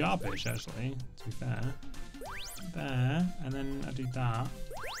pretty sharpish, actually, to be fair. There, and then I do that.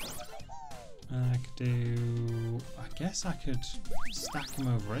 And I could do... I guess I could stack them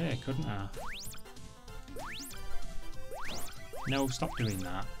over here, couldn't I? No, stop doing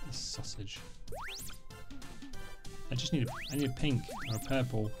that, you sausage. I just need I need a pink or a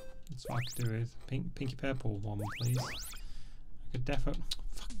purple. That's what I could do with. Pinky purple one, please. I could definitely...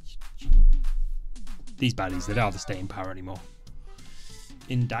 Fuck. These baddies, they don't have the staying power anymore.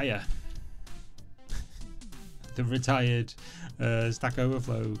 In dire. The retired Stack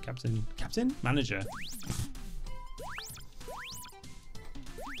Overflow captain. Captain? Manager.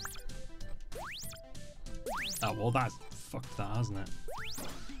 Oh, well, that's fucked that, hasn't it?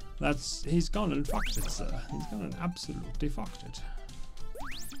 That's... He's gone and fucked it, sir. He's gone and absolutely fucked it.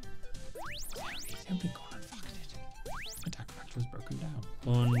 He's only gone and fucked it. Attack factor is broken down.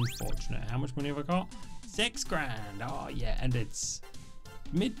 Unfortunate. How much money have I got? 6 grand. Oh, yeah. And it's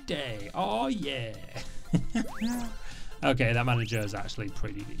midday. Oh, yeah. Okay, that manager is actually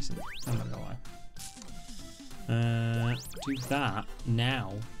pretty decent. I'm not gonna lie. Do that.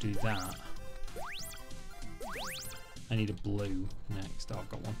 Now, do that. I need a blue next. Oh, I've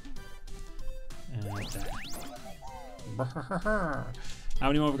got one. There. How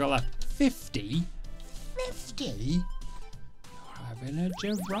many more have we got left? 50? 50? You're having a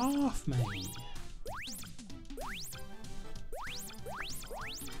giraffe, mate.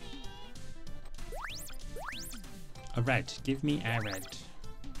 A red. Give me a red.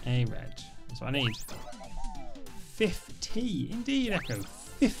 A red. That's what I need. 50. Indeed, Echo.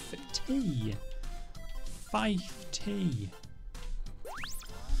 50. 5T.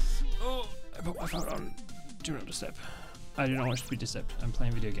 Oh, I put my phone on. Do not disturb. I do not wish to be disturbed. I'm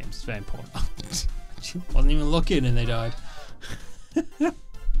playing video games. It's very important. I wasn't even looking and they died.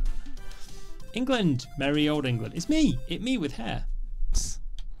 England. Merry old England. It's me. It's me with hair.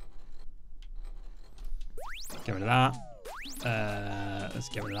 Get rid of that. Let's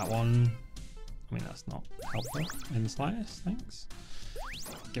get rid of that one. I mean, that's not helpful in the slightest. Thanks.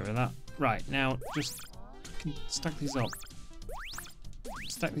 Get rid of that. Right, now just stack these up.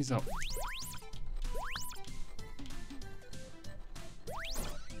 Stack these up.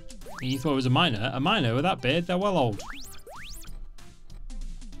 You thought it was a miner? A miner with that beard? They're well old.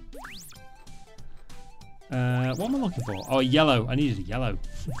 What am I looking for? Oh, yellow. I needed a yellow.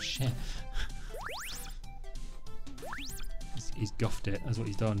 Shit. He's guffed it. That's what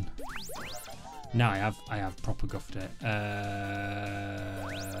he's done. No, I have proper guffed it.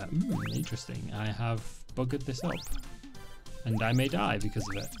 Interesting. I have buggered this up, and I may die because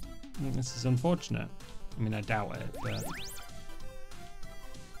of it. This is unfortunate. I mean, I doubt it, but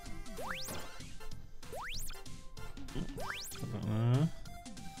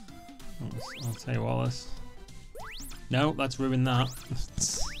I'll tell you what, Wallace. No, let's ruin that.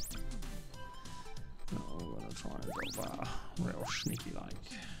 Oh, we're gonna try and go there, real sneaky like.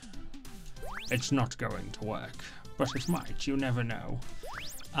 It's not going to work, but it might. You never know.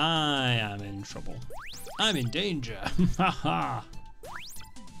 I am in trouble. I'm in danger. Haha.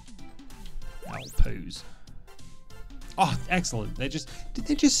 I'll pose. Oh, excellent. Did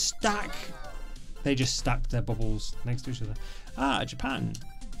they just stack? They just stacked their bubbles next to each other. Ah, Japan.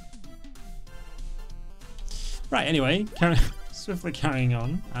 Right. Anyway, swiftly carrying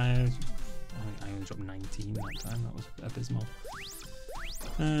on. I only dropped 19 that time. That was abysmal.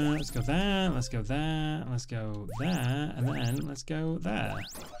 Let's go there, let's go there, let's go there, and then let's go there.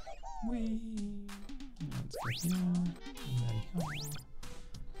 Whee! Let's go here, and then here.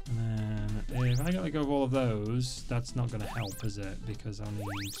 And then if I gotta go with all of those, that's not gonna help, is it? Because I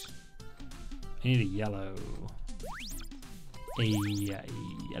need a yellow. A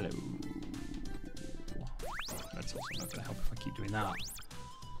yellow. it's also not going to help if I keep doing that.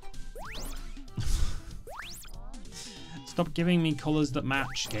 Stop giving me colours that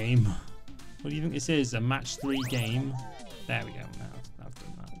match, game. What do you think this is? A match 3 game? There we go. Now I've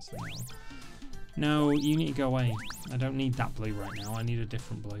done that. So no, you need to go away. I don't need that blue right now. I need a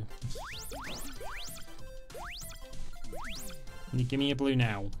different blue. Can you give me a blue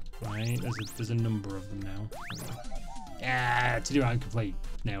now? Right, there's a number of them now. Yeah, to do incomplete.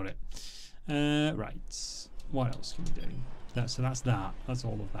 Nailed it. Right. What else can we do? So that's that. That's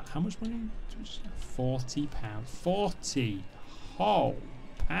all of that. How much money? £40. 40 whole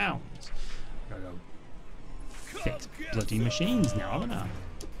pounds. Gotta go fix bloody machines now, haven't I?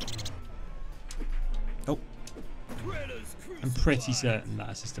 Oh. I'm pretty certain that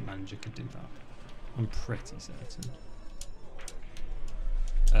assistant manager could do that. I'm pretty certain.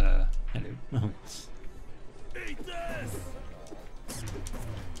 Hello.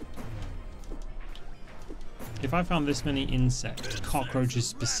 If I found this many insects, cockroaches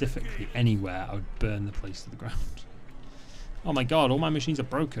specifically, anywhere, I would burn the place to the ground. Oh my god, all my machines are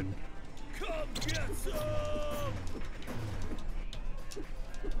broken. Come get some!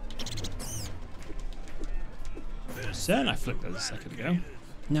 Certain I flicked those a second ago.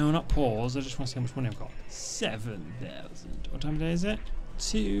 No, not pause. I just want to see how much money I've got. 7,000. What time of day is it?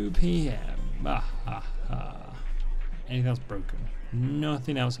 2 p.m. Anything else broken?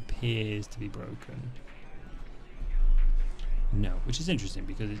 Nothing else appears to be broken. No, which is interesting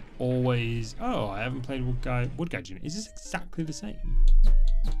because it's always... Oh, I haven't played Wood Guy Junior. Is this exactly the same?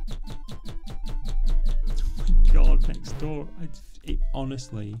 Oh my god, next door. It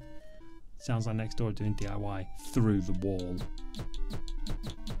honestly sounds like next door doing DIY through the wall.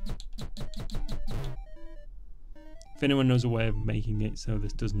 If anyone knows a way of making it so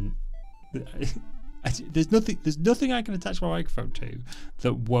this doesn't... There's nothing I can attach my microphone to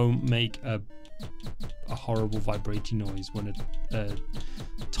that won't make a horrible vibrating noise when a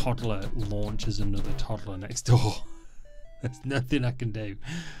toddler launches another toddler next door. There's nothing I can do.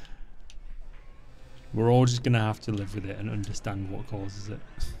 We're all just gonna have to live with it and understand what causes it.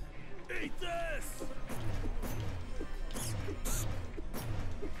 Eat this!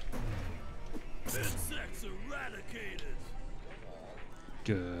 Insects eradicated.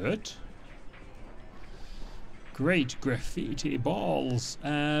 Good. Great graffiti balls.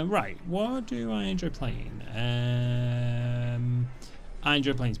 Right, what do I enjoy playing? I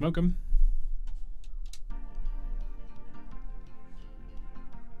enjoy playing Smoke 'em.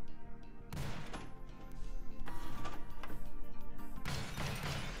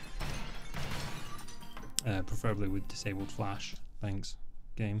 Preferably with disabled flash. Thanks,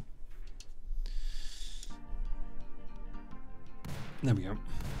 game. There we go.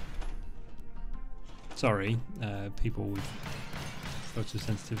 Sorry, people with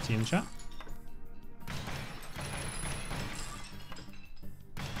photosensitivity in the chat.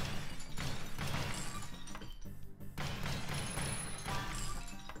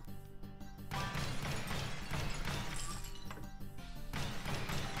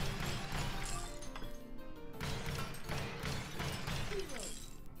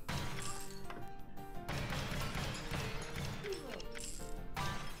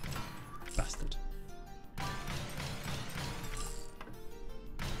 Bastard.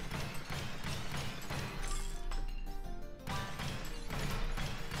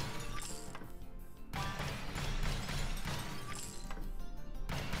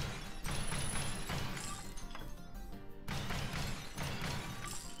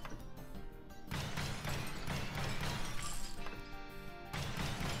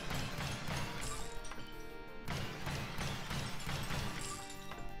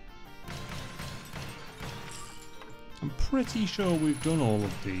 I'm pretty sure we've done all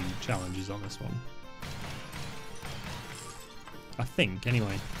of the challenges on this one. I think,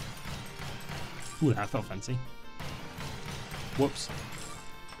 anyway. Ooh, that felt fancy. Whoops.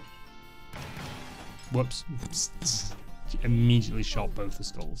 Whoops. Immediately shot both the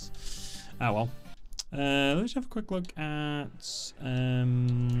skulls. Ah, well. Let's have a quick look at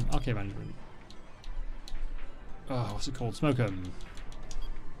Arcade Management. Oh, what's it called? Smoke 'em.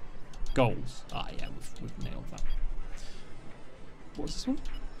 Goals. Ah, yeah, we've nailed that. What's this one?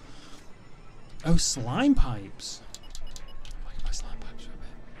 Oh, slime pipes. I can buy slime pipes for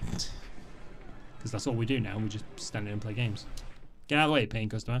a bit. Because that's all we do now. We just stand there and play games. Get out of the way, paying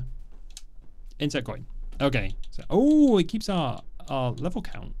customer. Insert coin. Okay. So, oh, it keeps our level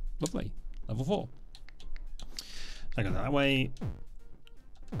count. Lovely. Level 4. I go that way.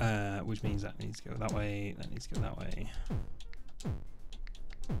 Which means that needs to go that way. That needs to go that way.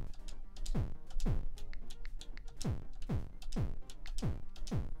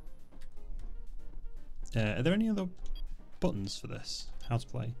 Are there any other buttons for this? How to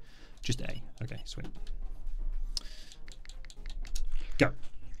play? Just A. Okay, sweet. Go.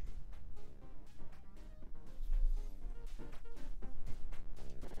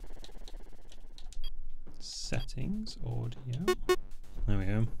 Settings, audio. There we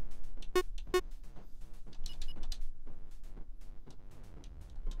go.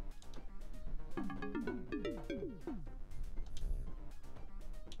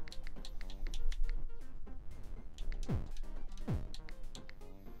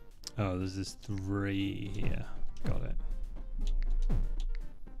 Oh, there's this 3 here. Got it.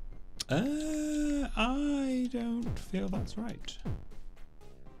 I don't feel that's right.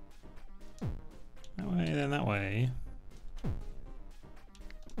 That way, then that way.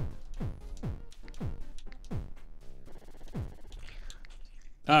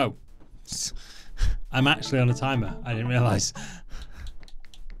 Oh. I'm actually on a timer. I didn't realise.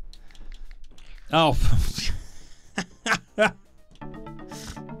 Oh.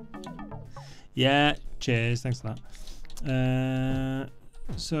 Yeah, cheers. Thanks for that.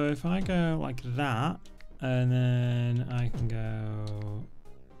 So if I go like that, and then I can go...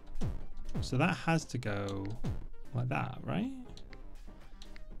 So that has to go like that, right?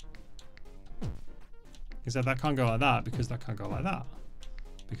 Except that can't go like that because that can't go like that.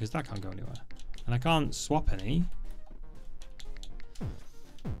 Because that can't go anywhere. And I can't swap any.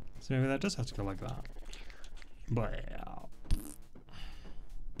 So maybe that does have to go like that. But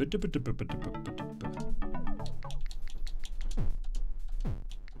okay.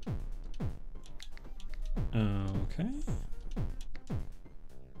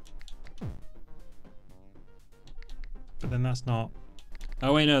 But then that's not...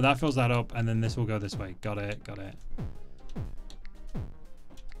 Oh wait, no, that fills that up and then this will go this way. Got it, got it.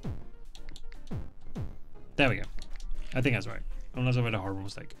 There we go. I think that's right. Unless I made a horrible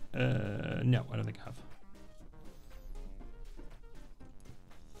mistake. No, I don't think I have.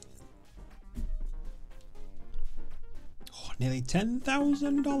 Oh, nearly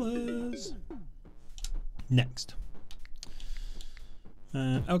 $10,000. Next.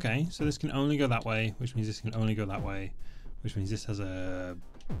 Okay, so this can only go that way, which means this can only go that way, which means this has a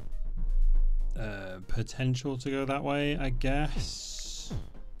potential to go that way, I guess.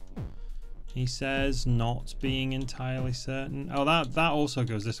 He says, not being entirely certain. Oh, that also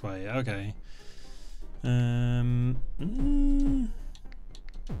goes this way. Okay.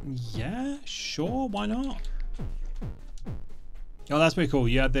 Yeah, sure. Why not? Oh, that's pretty cool.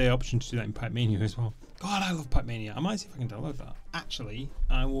 You had the option to do that in Pipe Mania as well. God, I love Pipe Mania. I might see if I can download that. Actually,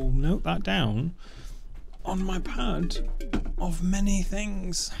 I will note that down on my pad of many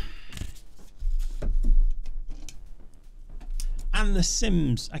things. And The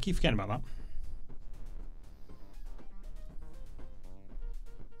Sims. I keep forgetting about that.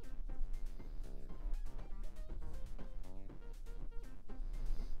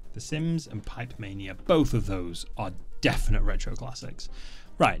 The Sims and Pipe Mania. Both of those are definite retro classics.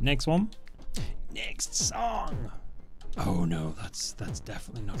 Right, next one. Next song. Oh no, that's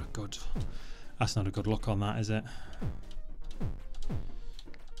definitely not a good... That's not a good look on that, is it?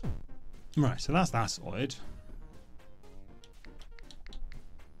 Right, so that's that sorted.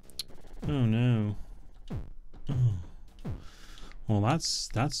 Oh no. Oh. Well,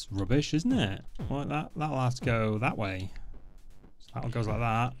 that's rubbish, isn't it? Well, that'll have to go that way. So that one goes like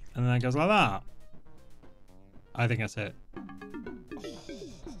that, and then it goes like that. I think that's it.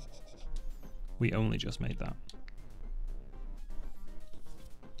 We only just made that.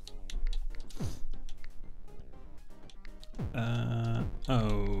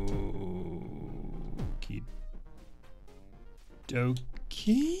 Okie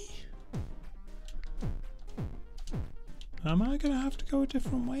dokie. Am I gonna have to go a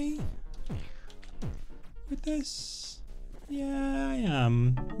different way with this? Yeah, I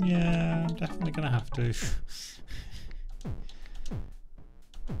am. Yeah, I'm definitely gonna have to.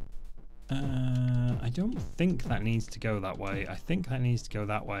 I don't think that needs to go that way. I think that needs to go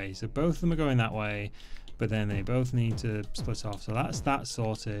that way. So both of them are going that way, but then they both need to split off. So that's that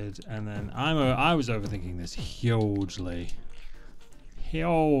sorted. And then I was overthinking this hugely.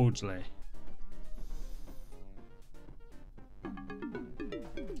 Hugely.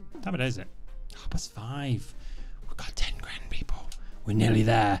 How bad is it? 5:30. We've got 10 grand, people. We're nearly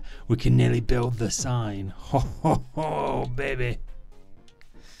there. We can nearly build the sign. Ho ho ho, baby.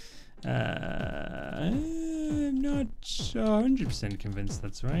 I'm not 100% convinced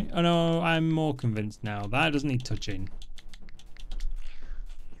that's right. Oh no, I'm more convinced now. That doesn't need touching.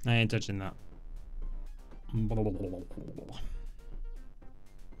 I ain't touching that. I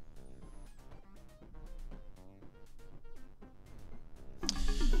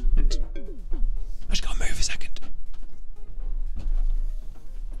just gotta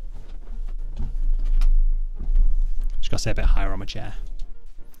sit a bit higher on my chair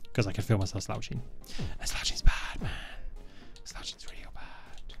because I can feel myself slouching. And slouching's bad, man. Slouching's real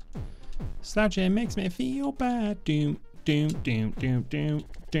bad. Slouching makes me feel bad. Doom, doom, doom, doom, doom,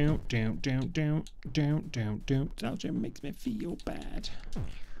 doom, doom, doom, doom, doom, doom, doom. Slouching makes me feel bad.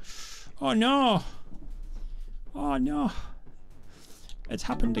 Oh no! Oh no! It's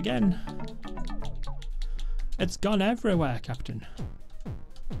happened again. It's gone everywhere, Captain.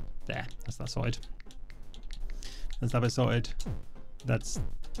 There, that's that sorted. That's that bit sorted. That's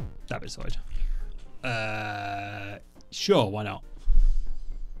that bit sorted. Sure, why not?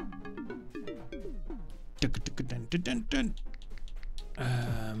 Okay.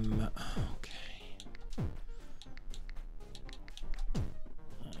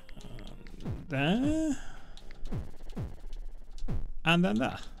 There. And then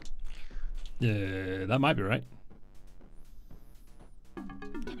there. Yeah, that might be right.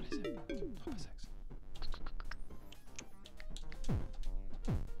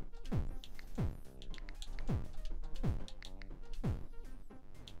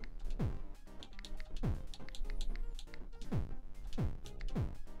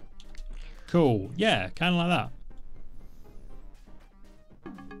 Cool. Yeah, kind of like that.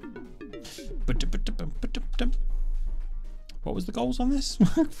 What was the goals on this?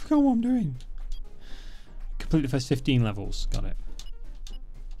 I forgot what I'm doing. Complete the first 15 levels. Got it.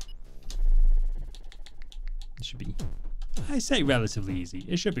 It should be, I say relatively easy.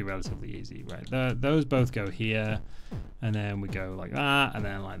 It should be relatively easy, right? Those both go here, and then we go like that, and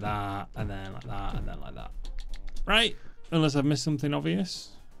then like that, and then like that, and then like that. Right? Unless I've missed something obvious.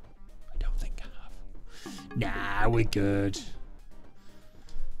 I don't think I have. Nah, we're good.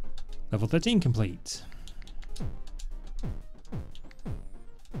 Level 13 complete.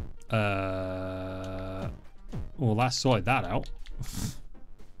 Well, that sorted that out.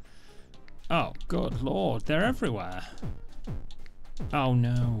 Oh, good lord, they're everywhere. Oh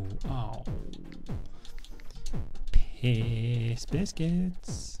no. Oh. Piss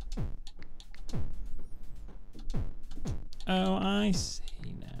biscuits. Oh, I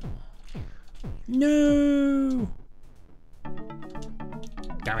see now. No!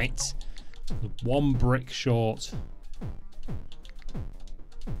 Damn it. One brick short.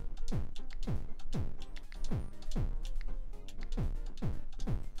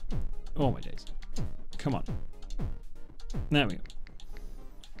 Oh my days. Come on. There we go.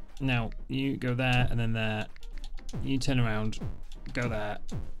 Now, you go there and then there. You turn around. Go there.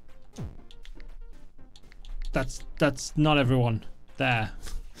 That's not everyone. There.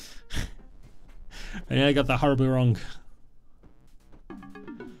 I nearly got that horribly wrong.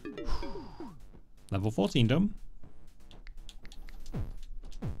 Level 14 done.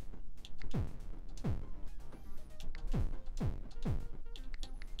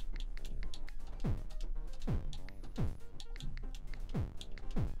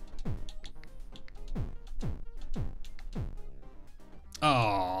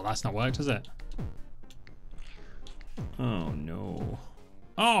 Oh, that's not worked, has it? Oh no.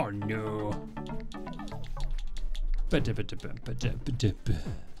 Oh no.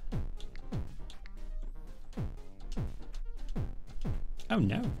 Oh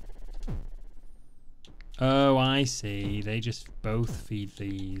no. Oh, I see. They just both feed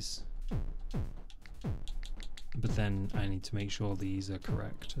these. But then I need to make sure these are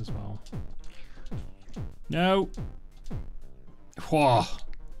correct as well. No. Whoa.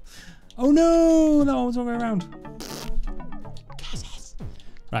 Oh no! That one was all the way around.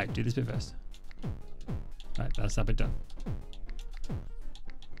 Right, do this bit first. Right, that's that bit done.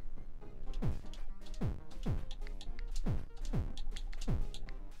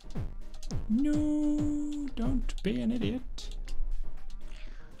 No, don't be an idiot.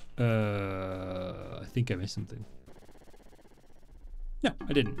 I think I missed something. No,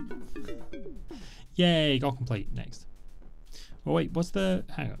 I didn't. Yay, goal complete. Next. Oh wait, what's the...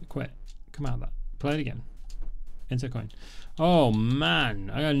 Hang on, quit. Come out of that. Play it again. Enter coin. Oh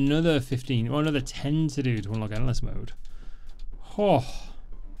man, I got another 15, or another 10 to do to unlock endless mode. Oh.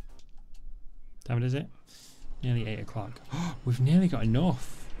 Time is it? Nearly 8 o'clock. We've nearly got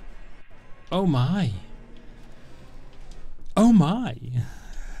enough. Oh my. Oh my.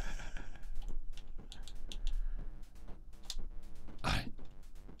 Alright.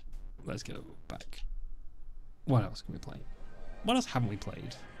 Let's go back. What else can we play? What else haven't we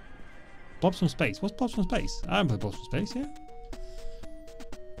played? Blobs from Space. What's Blobs from Space? I haven't played Blobs from Space yet.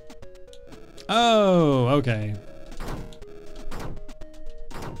 Oh, okay.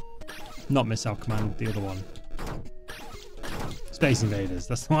 Not Missile Command, the other one. Space Invaders,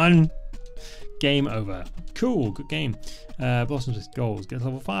 that's the one. Game over. Cool, good game. Blossoms with goals. Get to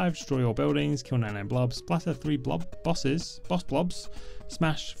level 5, destroy all buildings, kill 99 blobs, splatter 3 boss blobs,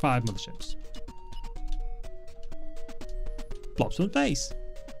 smash 5 motherships. Blobs from base.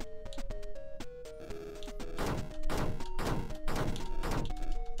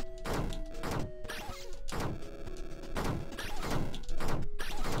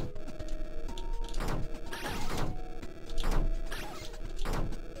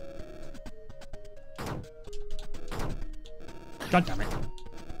 God damn it.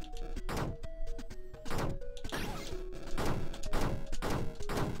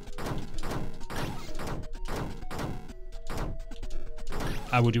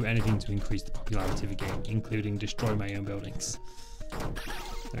 I will do anything to increase the popularity of the game, including destroy my own buildings. There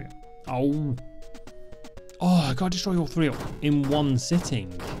we go. Oh. Oh, I gotta destroy all 3 in one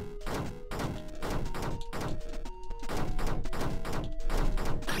sitting.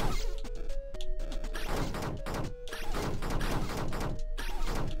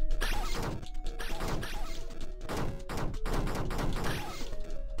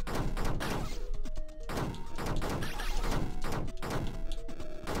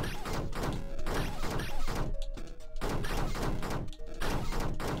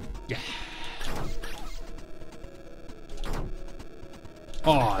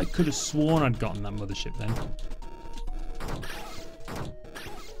 Oh, I could have sworn I'd gotten that mothership then.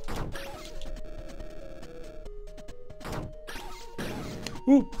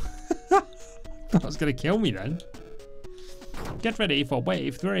 Ooh. That was going to kill me then. Get ready for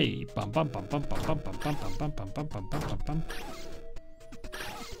wave 3. Bum bum bum bum bum bum bum bum bum bum bum bum bum bum bum.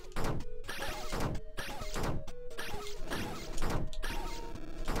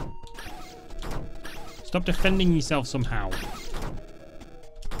 Stop defending yourself somehow.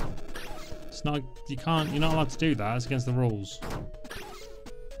 Not, you're not allowed to do that. It's against the rules.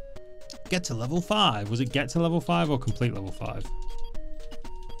 Get to level 5. Was it get to level 5 or complete level 5?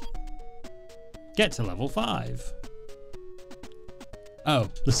 Get to level 5. Oh,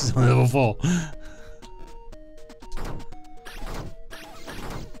 this is on level 4.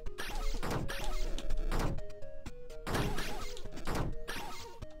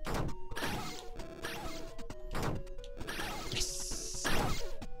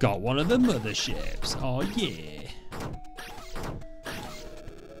 Got one of the motherships. Oh yeah.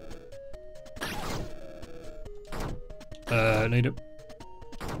 No, nope.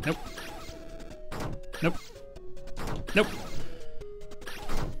 Nope. Nope. Nope.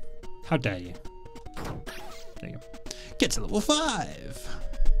 How dare you? There you go. Get to level 5.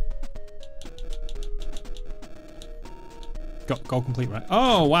 Got goal complete, right?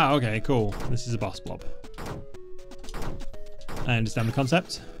 Oh wow. Okay, cool. This is a boss blob. I understand the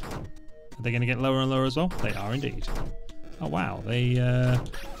concept. Are they going to get lower and lower as well? They are indeed. Oh wow, they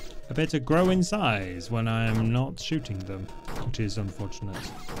appear to grow in size when I'm not shooting them, which is unfortunate.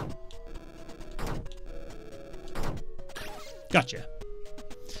 Gotcha.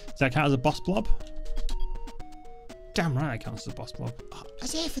 Does that count as a boss blob? Damn right it counts as a boss blob. Oh,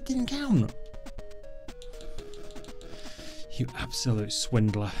 as if it didn't count. You absolute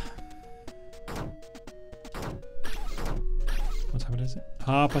swindler. What time is it?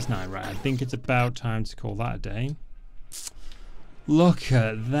 9:30, right. I think it's about time to call that a day. Look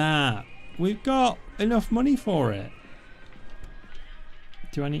at that. We've got enough money for it.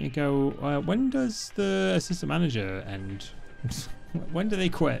 Do I need to go? When does the assistant manager end? When do they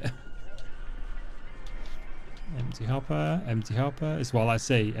quit? Empty hopper, empty hopper. It's what I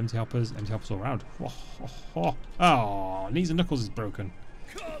say. Empty hoppers all around. Oh, knees and knuckles is broken.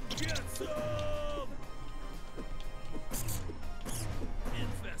 Come get some!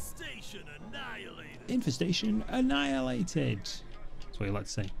 Infestation annihilated. Infestation annihilated. That's what you like to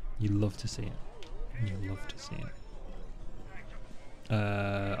say. You love to see it. You love to see it.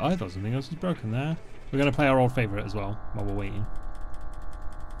 I thought something else was broken there. We're going to play our old favourite as well while we're waiting.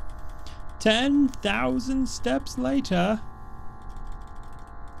 10,000 steps later.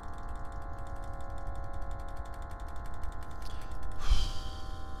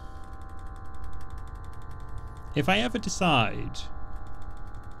 If I ever decide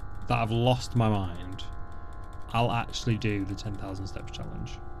that I've lost my mind, I'll actually do the 10,000 steps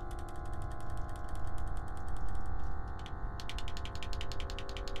challenge.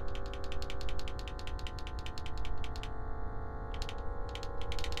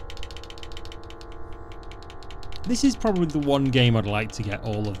 This is probably the one game I'd like to get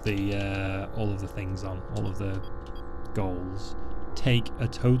all of the things on, all of the goals. Take a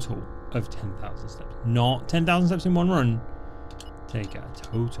total of 10,000 steps, not 10,000 steps in one run. Take a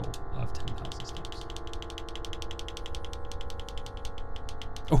total of 10,000 steps.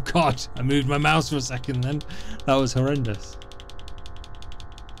 Oh god, I moved my mouse for a second then. That was horrendous.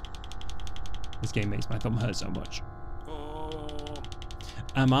 This game makes my thumb hurt so much. Oh.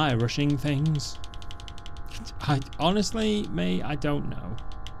 Am I rushing things? Honestly, mate, I don't know.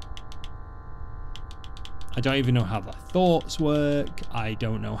 I don't even know how the thoughts work. I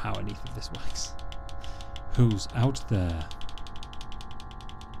don't know how any of this works. Who's out there?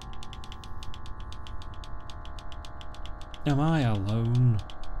 Am I alone?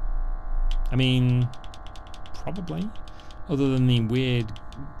 I mean, probably. Other than the weird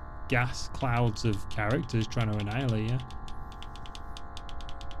gas clouds of characters trying to annihilate you.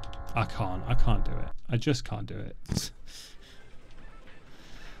 I can't do it. I just can't do it.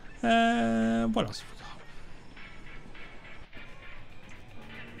 What else have we got?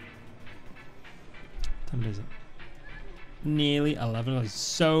 What time is it? Nearly 11. It's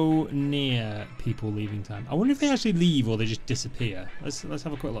so near people leaving time. I wonder if they actually leave or they just disappear. Let's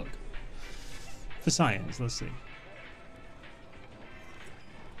have a quick look. For science, let's see.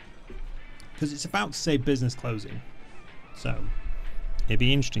 Because it's about to say business closing. So, it'd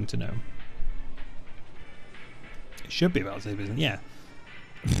be interesting to know. It should be about to say business. Yeah.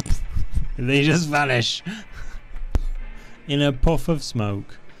 They just vanish. In a puff of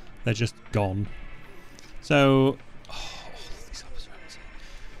smoke. They're just gone. So,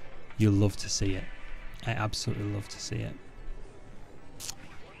 you'll love to see it. I absolutely love to see it.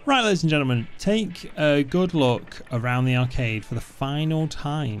 Right, ladies and gentlemen, take a good look around the arcade for the final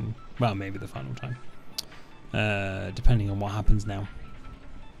time. Well, maybe the final time. Depending on what happens now.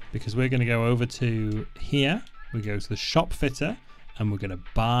 Because we're going to go over to here. We go to the shop fitter and we're going to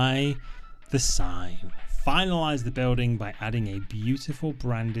buy the sign. Finalize the building by adding a beautiful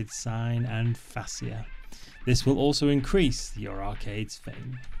branded sign and fascia. This will also increase your arcade's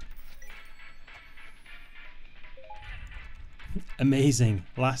fame. Amazing.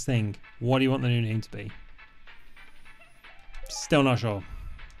 Last thing. What do you want the new name to be? Still not sure.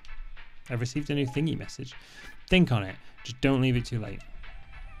 I've received a new thingy message. Think on it. Just don't leave it too late.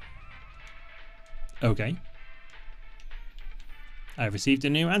 Okay. I've received a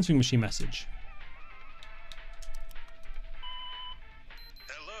new answering machine message.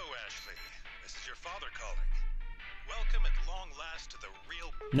 Hello, Ashley. This is your father calling. Welcome at long last to the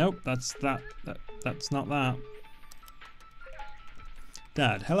real... Nope, that's not that.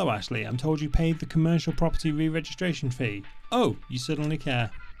 Dad, hello Ashley. I'm told you paid the commercial property re-registration fee. Oh, you suddenly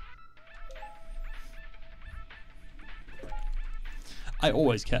care. I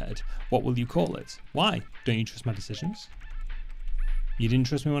always cared. What will you call it? Why? Don't you trust my decisions? You didn't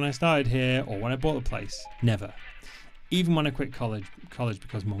trust me when I started here or when I bought the place. Never. Even when I quit college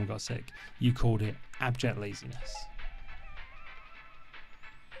because Mum got sick, you called it abject laziness.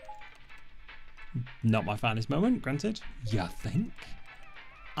 Not my finest moment, granted. You think?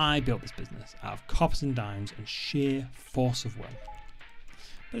 I built this business out of coppers and dimes and sheer force of will.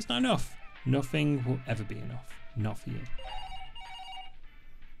 But it's not enough. Nothing will ever be enough. Not for you.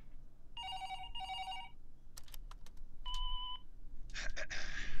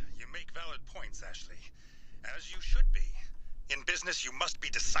 You make valid points, Ashley. As you should be. In business, you must be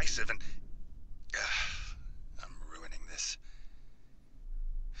decisive and... I'm ruining this.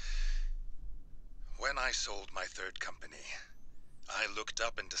 When I sold my third company, I looked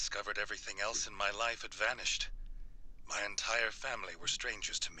up and discovered everything else in my life had vanished. My entire family were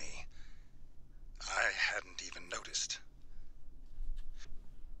strangers to me. I hadn't even noticed.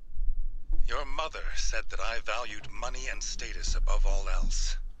 Your mother said that I valued money and status above all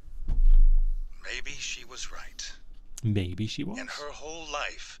else. Maybe she was right. Maybe she was. In her whole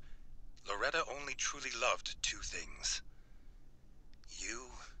life, Loretta only truly loved two things. You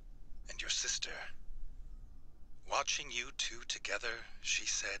and your sister. Watching you two together, she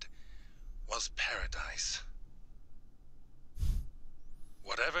said, was paradise.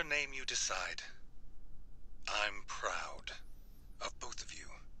 Whatever name you decide, I'm proud of both of you.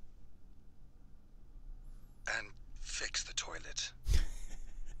 And fix the toilet.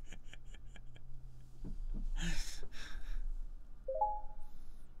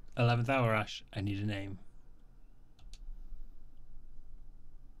 11th hour, Ash. I need a name.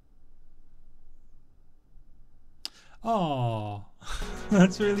 Oh,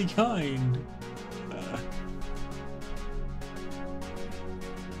 that's really kind.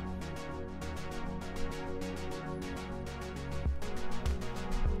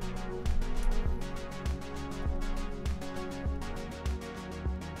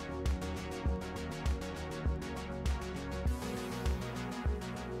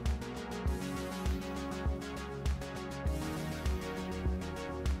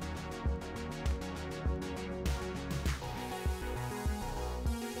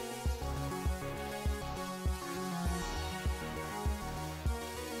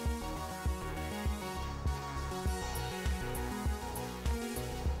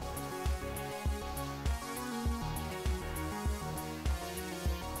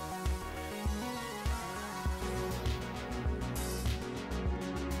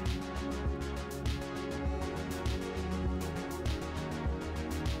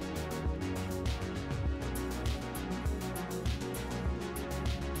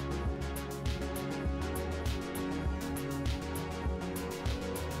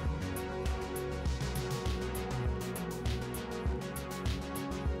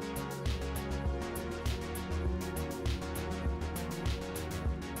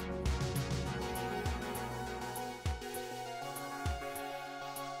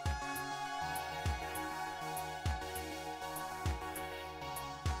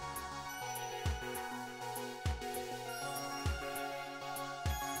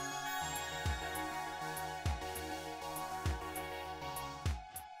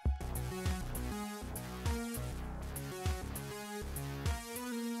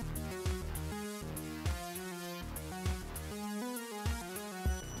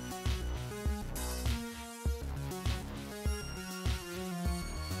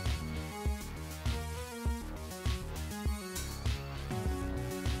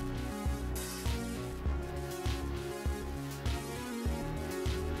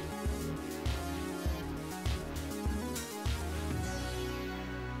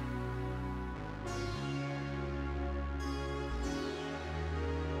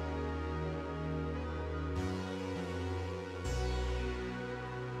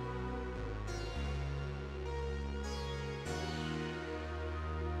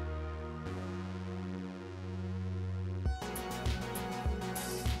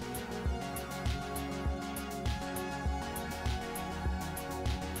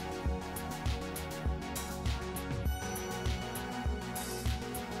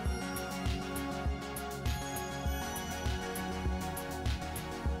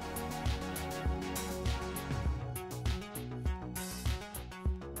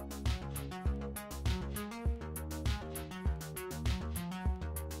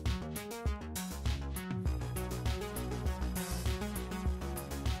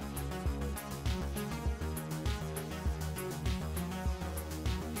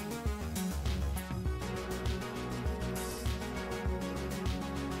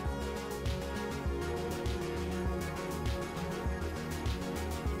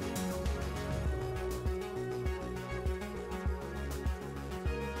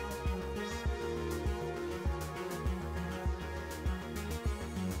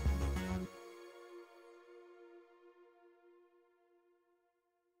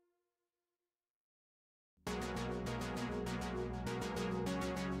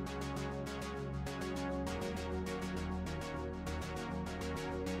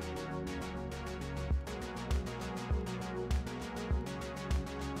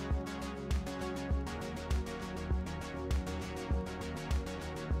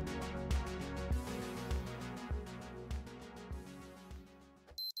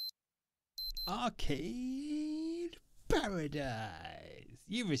 Arcade Paradise.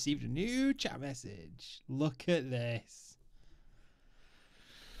 You've received a new chat message. Look at this.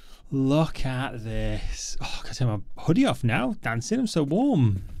 Look at this. Oh, I gotta take my hoodie off now. Dancing, I'm so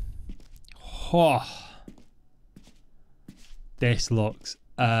warm. Oh. This looks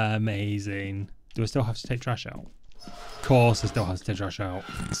amazing. Do I still have to take trash out? Of course I still have to take trash out.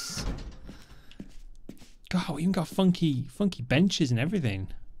 God, we even got funky benches and everything.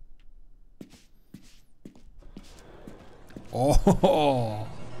 Oh,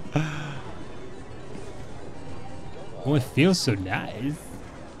 oh, it feels so nice.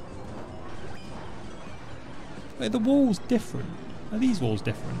 Wait, the walls different. Are these walls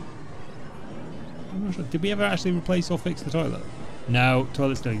different? I'm not sure. Did we ever actually replace or fix the toilet? No,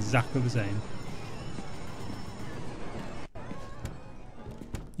 toilet's still exactly the same.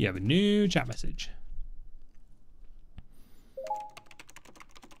 You have a new chat message.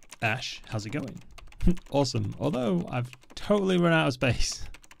 Ash, how's it going? Awesome. Although I've totally run out of space.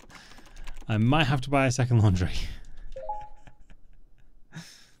 I might have to buy a second laundry.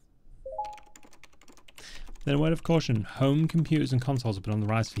 Then a word of caution. Home computers and consoles have been on the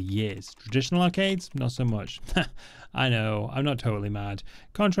rise for years. Traditional arcades? Not so much. I know, I'm not totally mad.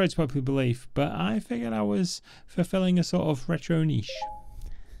 Contrary to popular belief, but I figured I was fulfilling a sort of retro niche.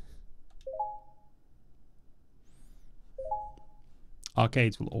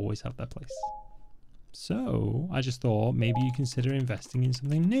 Arcades will always have their place. So I just thought maybe you consider investing in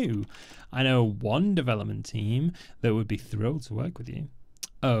something new. I know one development team that would be thrilled to work with you.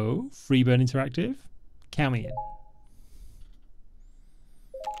 Oh, Freeburn Interactive? Count me in.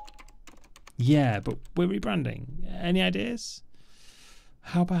 Yeah, but we're rebranding. Any ideas?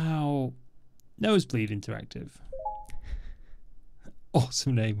 How about Nosebleed Interactive?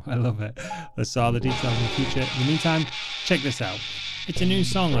 Awesome name. I love it. Let's saw the details in the future. In the meantime, check this out. It's a new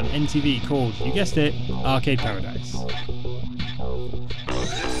song on NTV called, you guessed it, Arcade Paradise.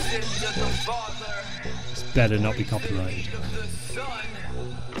 This better not be copyrighted.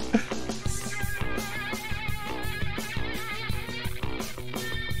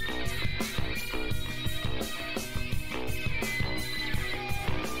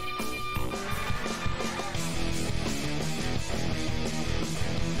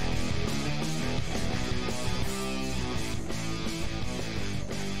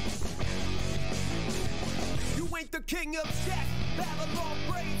 The king of tech, Babylon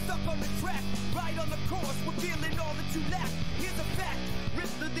brain stuck on the track, right on the course, revealing all that you lack. Here's a fact,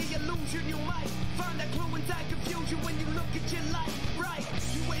 risk of the illusion, you might find that clue in time confusion when you look at your life, right?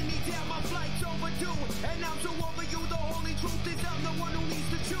 You ain't me down, my flight's overdue, and I'm so over you, the holy truth is I'm the one who needs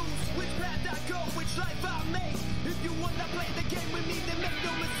to choose which path I go, which life I make. If you wanna play the game with me, then make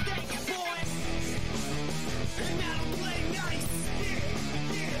no mistake, boy. And I don't play nice,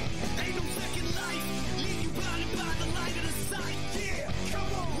 yeah. Ain't no second life, leave you blinded by the light of the sight, yeah.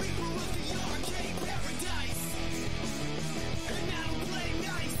 Come on, we grew up the arcade paradise. And I don't play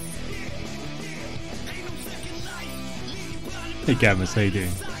nice, yeah. Ain't no second life, leave you blinded by Hey Gammas, how you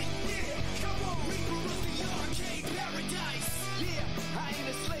doing? Come on, we grew up the arcade paradise. Yeah, I ain't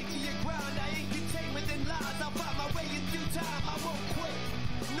a slave to your grind, I ain't contained within lies. I'll find my way in due time, I won't quit.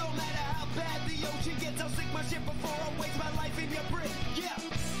 No matter how bad the ocean gets, I'll sink my ship before I waste my life in your brick. Yeah,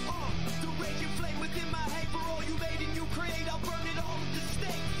 the raging flame within my hate for all you made and you create, I'll burn it all with the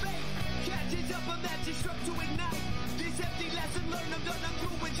stake. Fate catches up a match is struck to ignite. This empty lesson learned, I'm done, I'm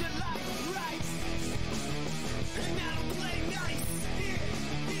through with your life, right? And I don't play nice, yeah.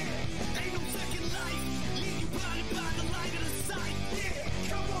 Ain't no second life, leave you blinded by the light of the sight, yeah.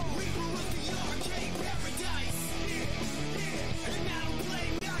 Come on, we grew up the arcade paradise, yeah. And I don't play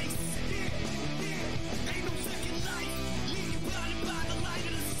nice, yeah. Ain't no second life, leave you blinded by the light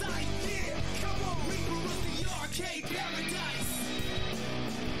of the sight, yeah. Come on, we grew up the arcade paradise.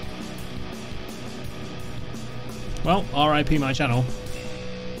 Well, RIP my channel.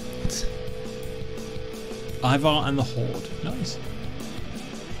 Ivar and the Horde. Nice.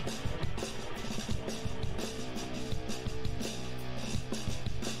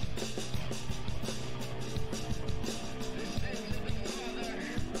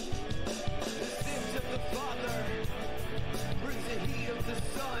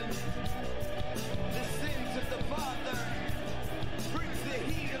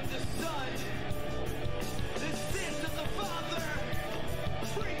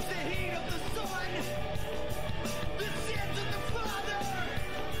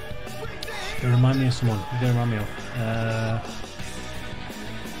 They remind me of someone. They remind me of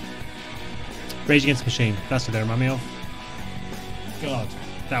Rage Against the Machine. That's what they remind me of. God,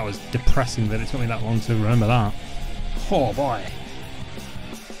 that was depressing that it took me that long to remember that. Oh boy.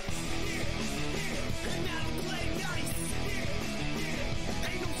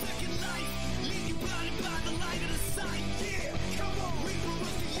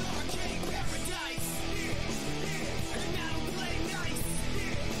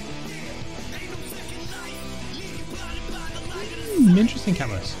 interesting,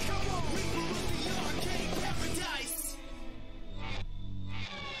 Camus.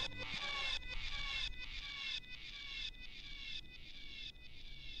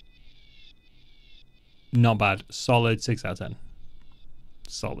 Not bad. Solid 6 out of 10.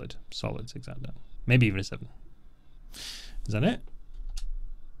 Solid 6 out of 10. Maybe even a 7. Is that it?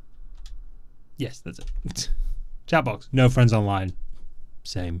 Yes, that's it. Chat box. No friends online.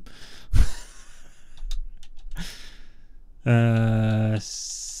 Same.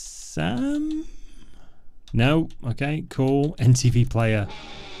 Sam? No. Okay, cool. NTV player.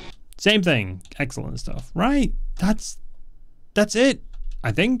 Same thing. Excellent stuff. Right. That's it,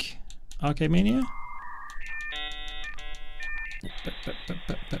 I think. Arcade Mania.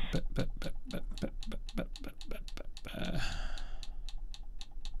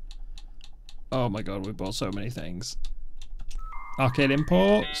 Oh my god, we bought so many things. Arcade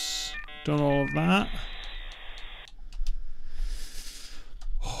imports. Done all of that.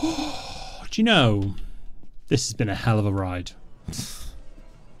 Do you know, this has been a hell of a ride.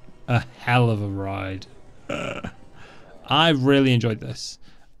 A hell of a ride. I've really enjoyed this.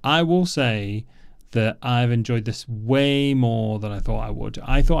 I will say that I've enjoyed this way more than I thought I would.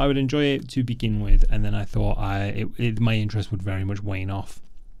 I thought I would enjoy it to begin with, and then I thought my interest would very much wane off.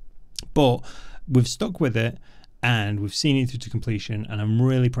 But we've stuck with it, and we've seen it through to completion, and I'm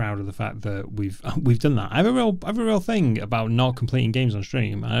really proud of the fact that we've done that. I have a real thing about not completing games on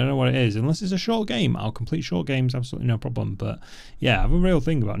stream. I don't know what it is. Unless it's a short game, I'll complete short games, absolutely no problem. But yeah, I have a real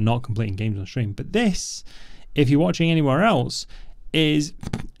thing about not completing games on stream. But this, if you're watching anywhere else, is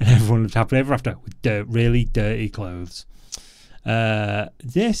everyone lived happily ever after with really dirty clothes.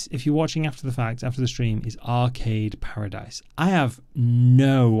 This, if you're watching after the fact, after the stream, is Arcade Paradise. I have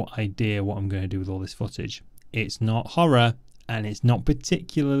no idea what I'm going to do with all this footage. It's not horror, and it's not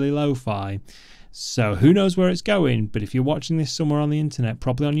particularly lo-fi, so who knows where it's going. But if you're watching this somewhere on the internet,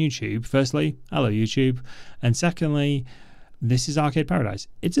 probably on YouTube, firstly, hello YouTube, and secondly, this is Arcade Paradise.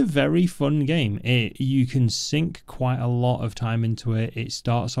 It's a very fun game. You can sink quite a lot of time into it. It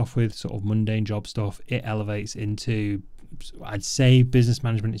starts off with sort of mundane job stuff. It elevates into, I'd say, business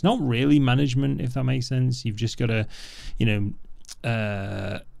management. It's not really management, if that makes sense. You've just got to,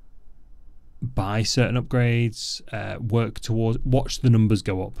 buy certain upgrades, work towards, watch the numbers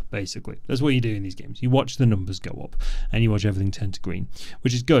go up, basically. That's what you do in these games. You watch the numbers go up, and you watch everything turn to green,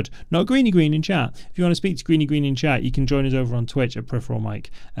 which is good. Not Greeny Green in chat. If you want to speak to Greeny Green in chat, you can join us over on Twitch at Peripheral Mike,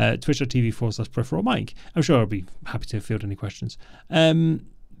 twitch.tv/Peripheral Mike. I'm sure I'll be happy to field any questions.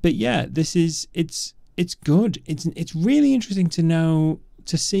 But yeah, it's good. It's really interesting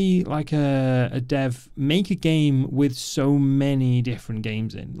to see like a dev make a game with so many different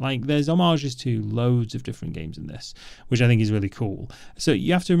games in. Like, there's homages to loads of different games in this, which I think is really cool. So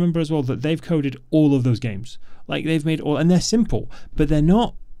you have to remember as well that they've coded all of those games. Like, they've made all, and they're simple, but they're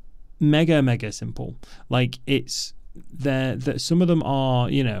not mega simple. Like, it's that some of them are,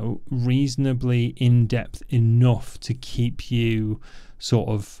 reasonably in-depth enough to keep you sort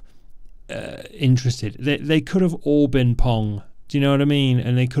of interested. They could have all been Pong. Do you know what I mean?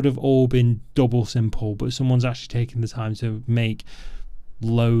 And they could have all been double simple, but someone's actually taken the time to make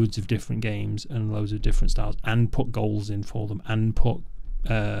loads of different games and loads of different styles, and put goals in for them, and put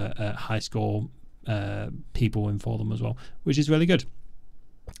high score people in for them as well, which is really good.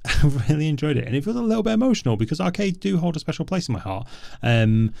 I really enjoyed it, and it was a little bit emotional because arcades do hold a special place in my heart.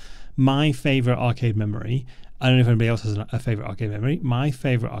 My favourite arcade memory, I don't know if anybody else has a favourite arcade memory. My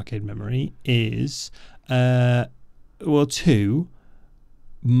favourite arcade memory is two.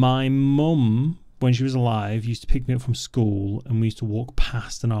 My mum, when she was alive, used to pick me up from school, and we used to walk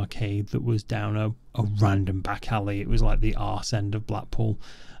past an arcade that was down a random back alley. It was like the arse end of Blackpool,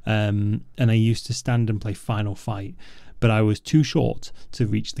 and I used to stand and play Final Fight, but I was too short to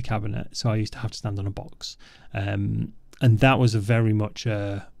reach the cabinet, so I used to have to stand on a box, and that was a very much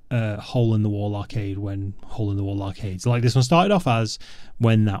a hole-in-the-wall arcade, when hole-in-the-wall arcades like this one started off as,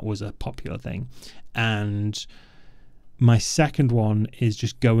 when that was a popular thing. And my second one is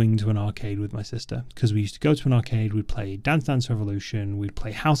just going to an arcade with my sister, because we used to go to an arcade, we'd play Dance Dance Revolution, we'd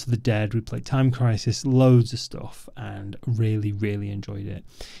play House of the Dead, we'd play Time Crisis, loads of stuff, and really enjoyed it.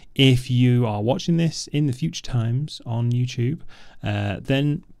 If you are watching this in the future times on YouTube,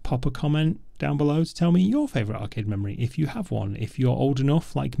 then pop a comment down below to tell me your favourite arcade memory, if you have one. If you're old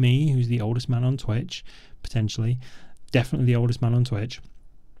enough, like me, who's the oldest man on Twitch, potentially, definitely the oldest man on Twitch,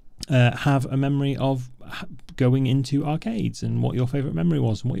 have a memory of going into arcades, and what your favourite memory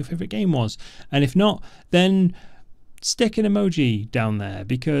was, and what your favourite game was. And if not, then stick an emoji down there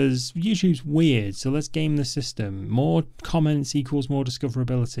because YouTube's weird. So let's game the system. More comments equals more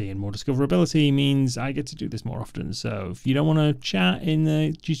discoverability, and more discoverability means I get to do this more often. So if you don't want to chat in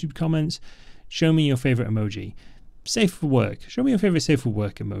the YouTube comments, show me your favorite emoji. Safe for work. Show me your favorite safe for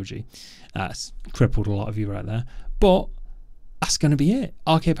work emoji. That's crippled a lot of you right there. But that's going to be it.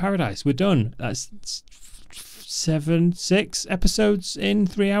 Arcade Paradise. We're done. That's 6 episodes in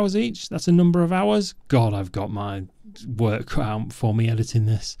 3 hours each. That's a number of hours. God, I've got my work cut out for me editing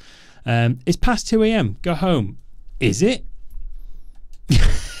this. It's past 2 a.m. Go home. Is it?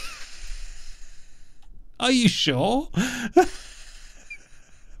 Are you sure?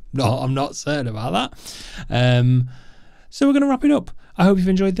 No, I'm not certain about that. So we're going to wrap it up. I hope you've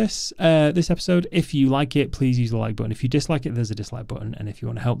enjoyed this episode. If you like it, please use the like button. If you dislike it, there's a dislike button. And if you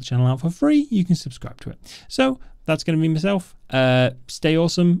want to help the channel out for free, you can subscribe to it. So that's going to be myself. Stay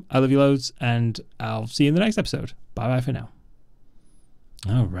awesome. I love you loads. And I'll see you in the next episode. Bye-bye for now.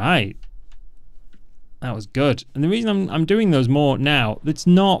 All right. That was good. And the reason I'm doing those more now, it's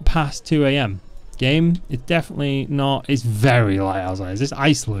not past 2 a.m. Game. It's definitely not. It's very light outside. Is this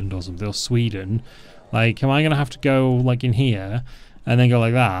Iceland or something? Or Sweden? Like, am I going to have to go like in here and then go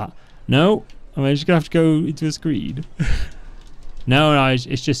like that? No. Am I just going to have to go into a screen? No,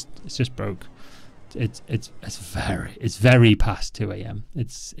 it's just broke. It's very past 2 a.m.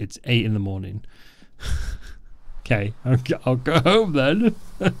 It's 8 in the morning. Okay, I'll go home then.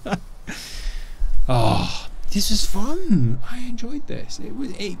 Oh, this was fun. I enjoyed this.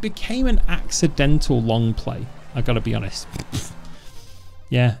 It became an accidental long play. I gotta be honest.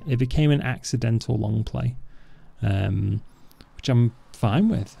 Yeah, it became an accidental long play, which I'm fine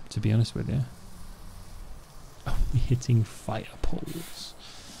with, to be honest with you. Oh, we're hitting fire poles.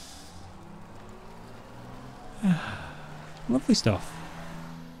 Lovely stuff.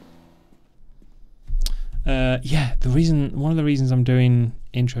 Yeah, one of the reasons I'm doing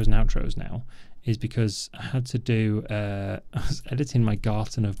intros and outros now is because I had to do. I was editing my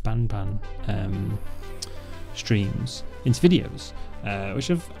Garten of Banban streams into videos,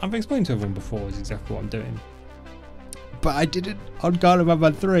 which I've explained to everyone before is exactly what I'm doing. But I didn't on Garten of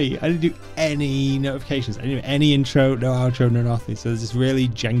Banban 3. I didn't do any notifications. I didn't do any intro, no outro, no nothing. So there's this really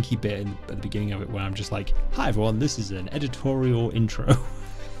janky bit at the beginning of it where I'm just like, "Hi everyone, this is an editorial intro."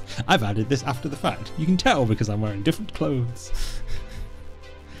 I've added this after the fact. You can tell because I'm wearing different clothes.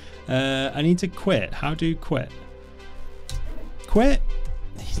 I need to quit. How do you quit? Quit?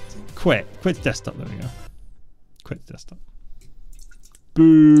 Quit. Quit desktop. There we go. Quit desktop.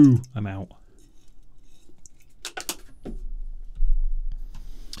 Boo. I'm out.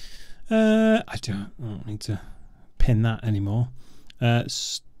 I don't need to pin that anymore.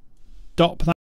 Stop that.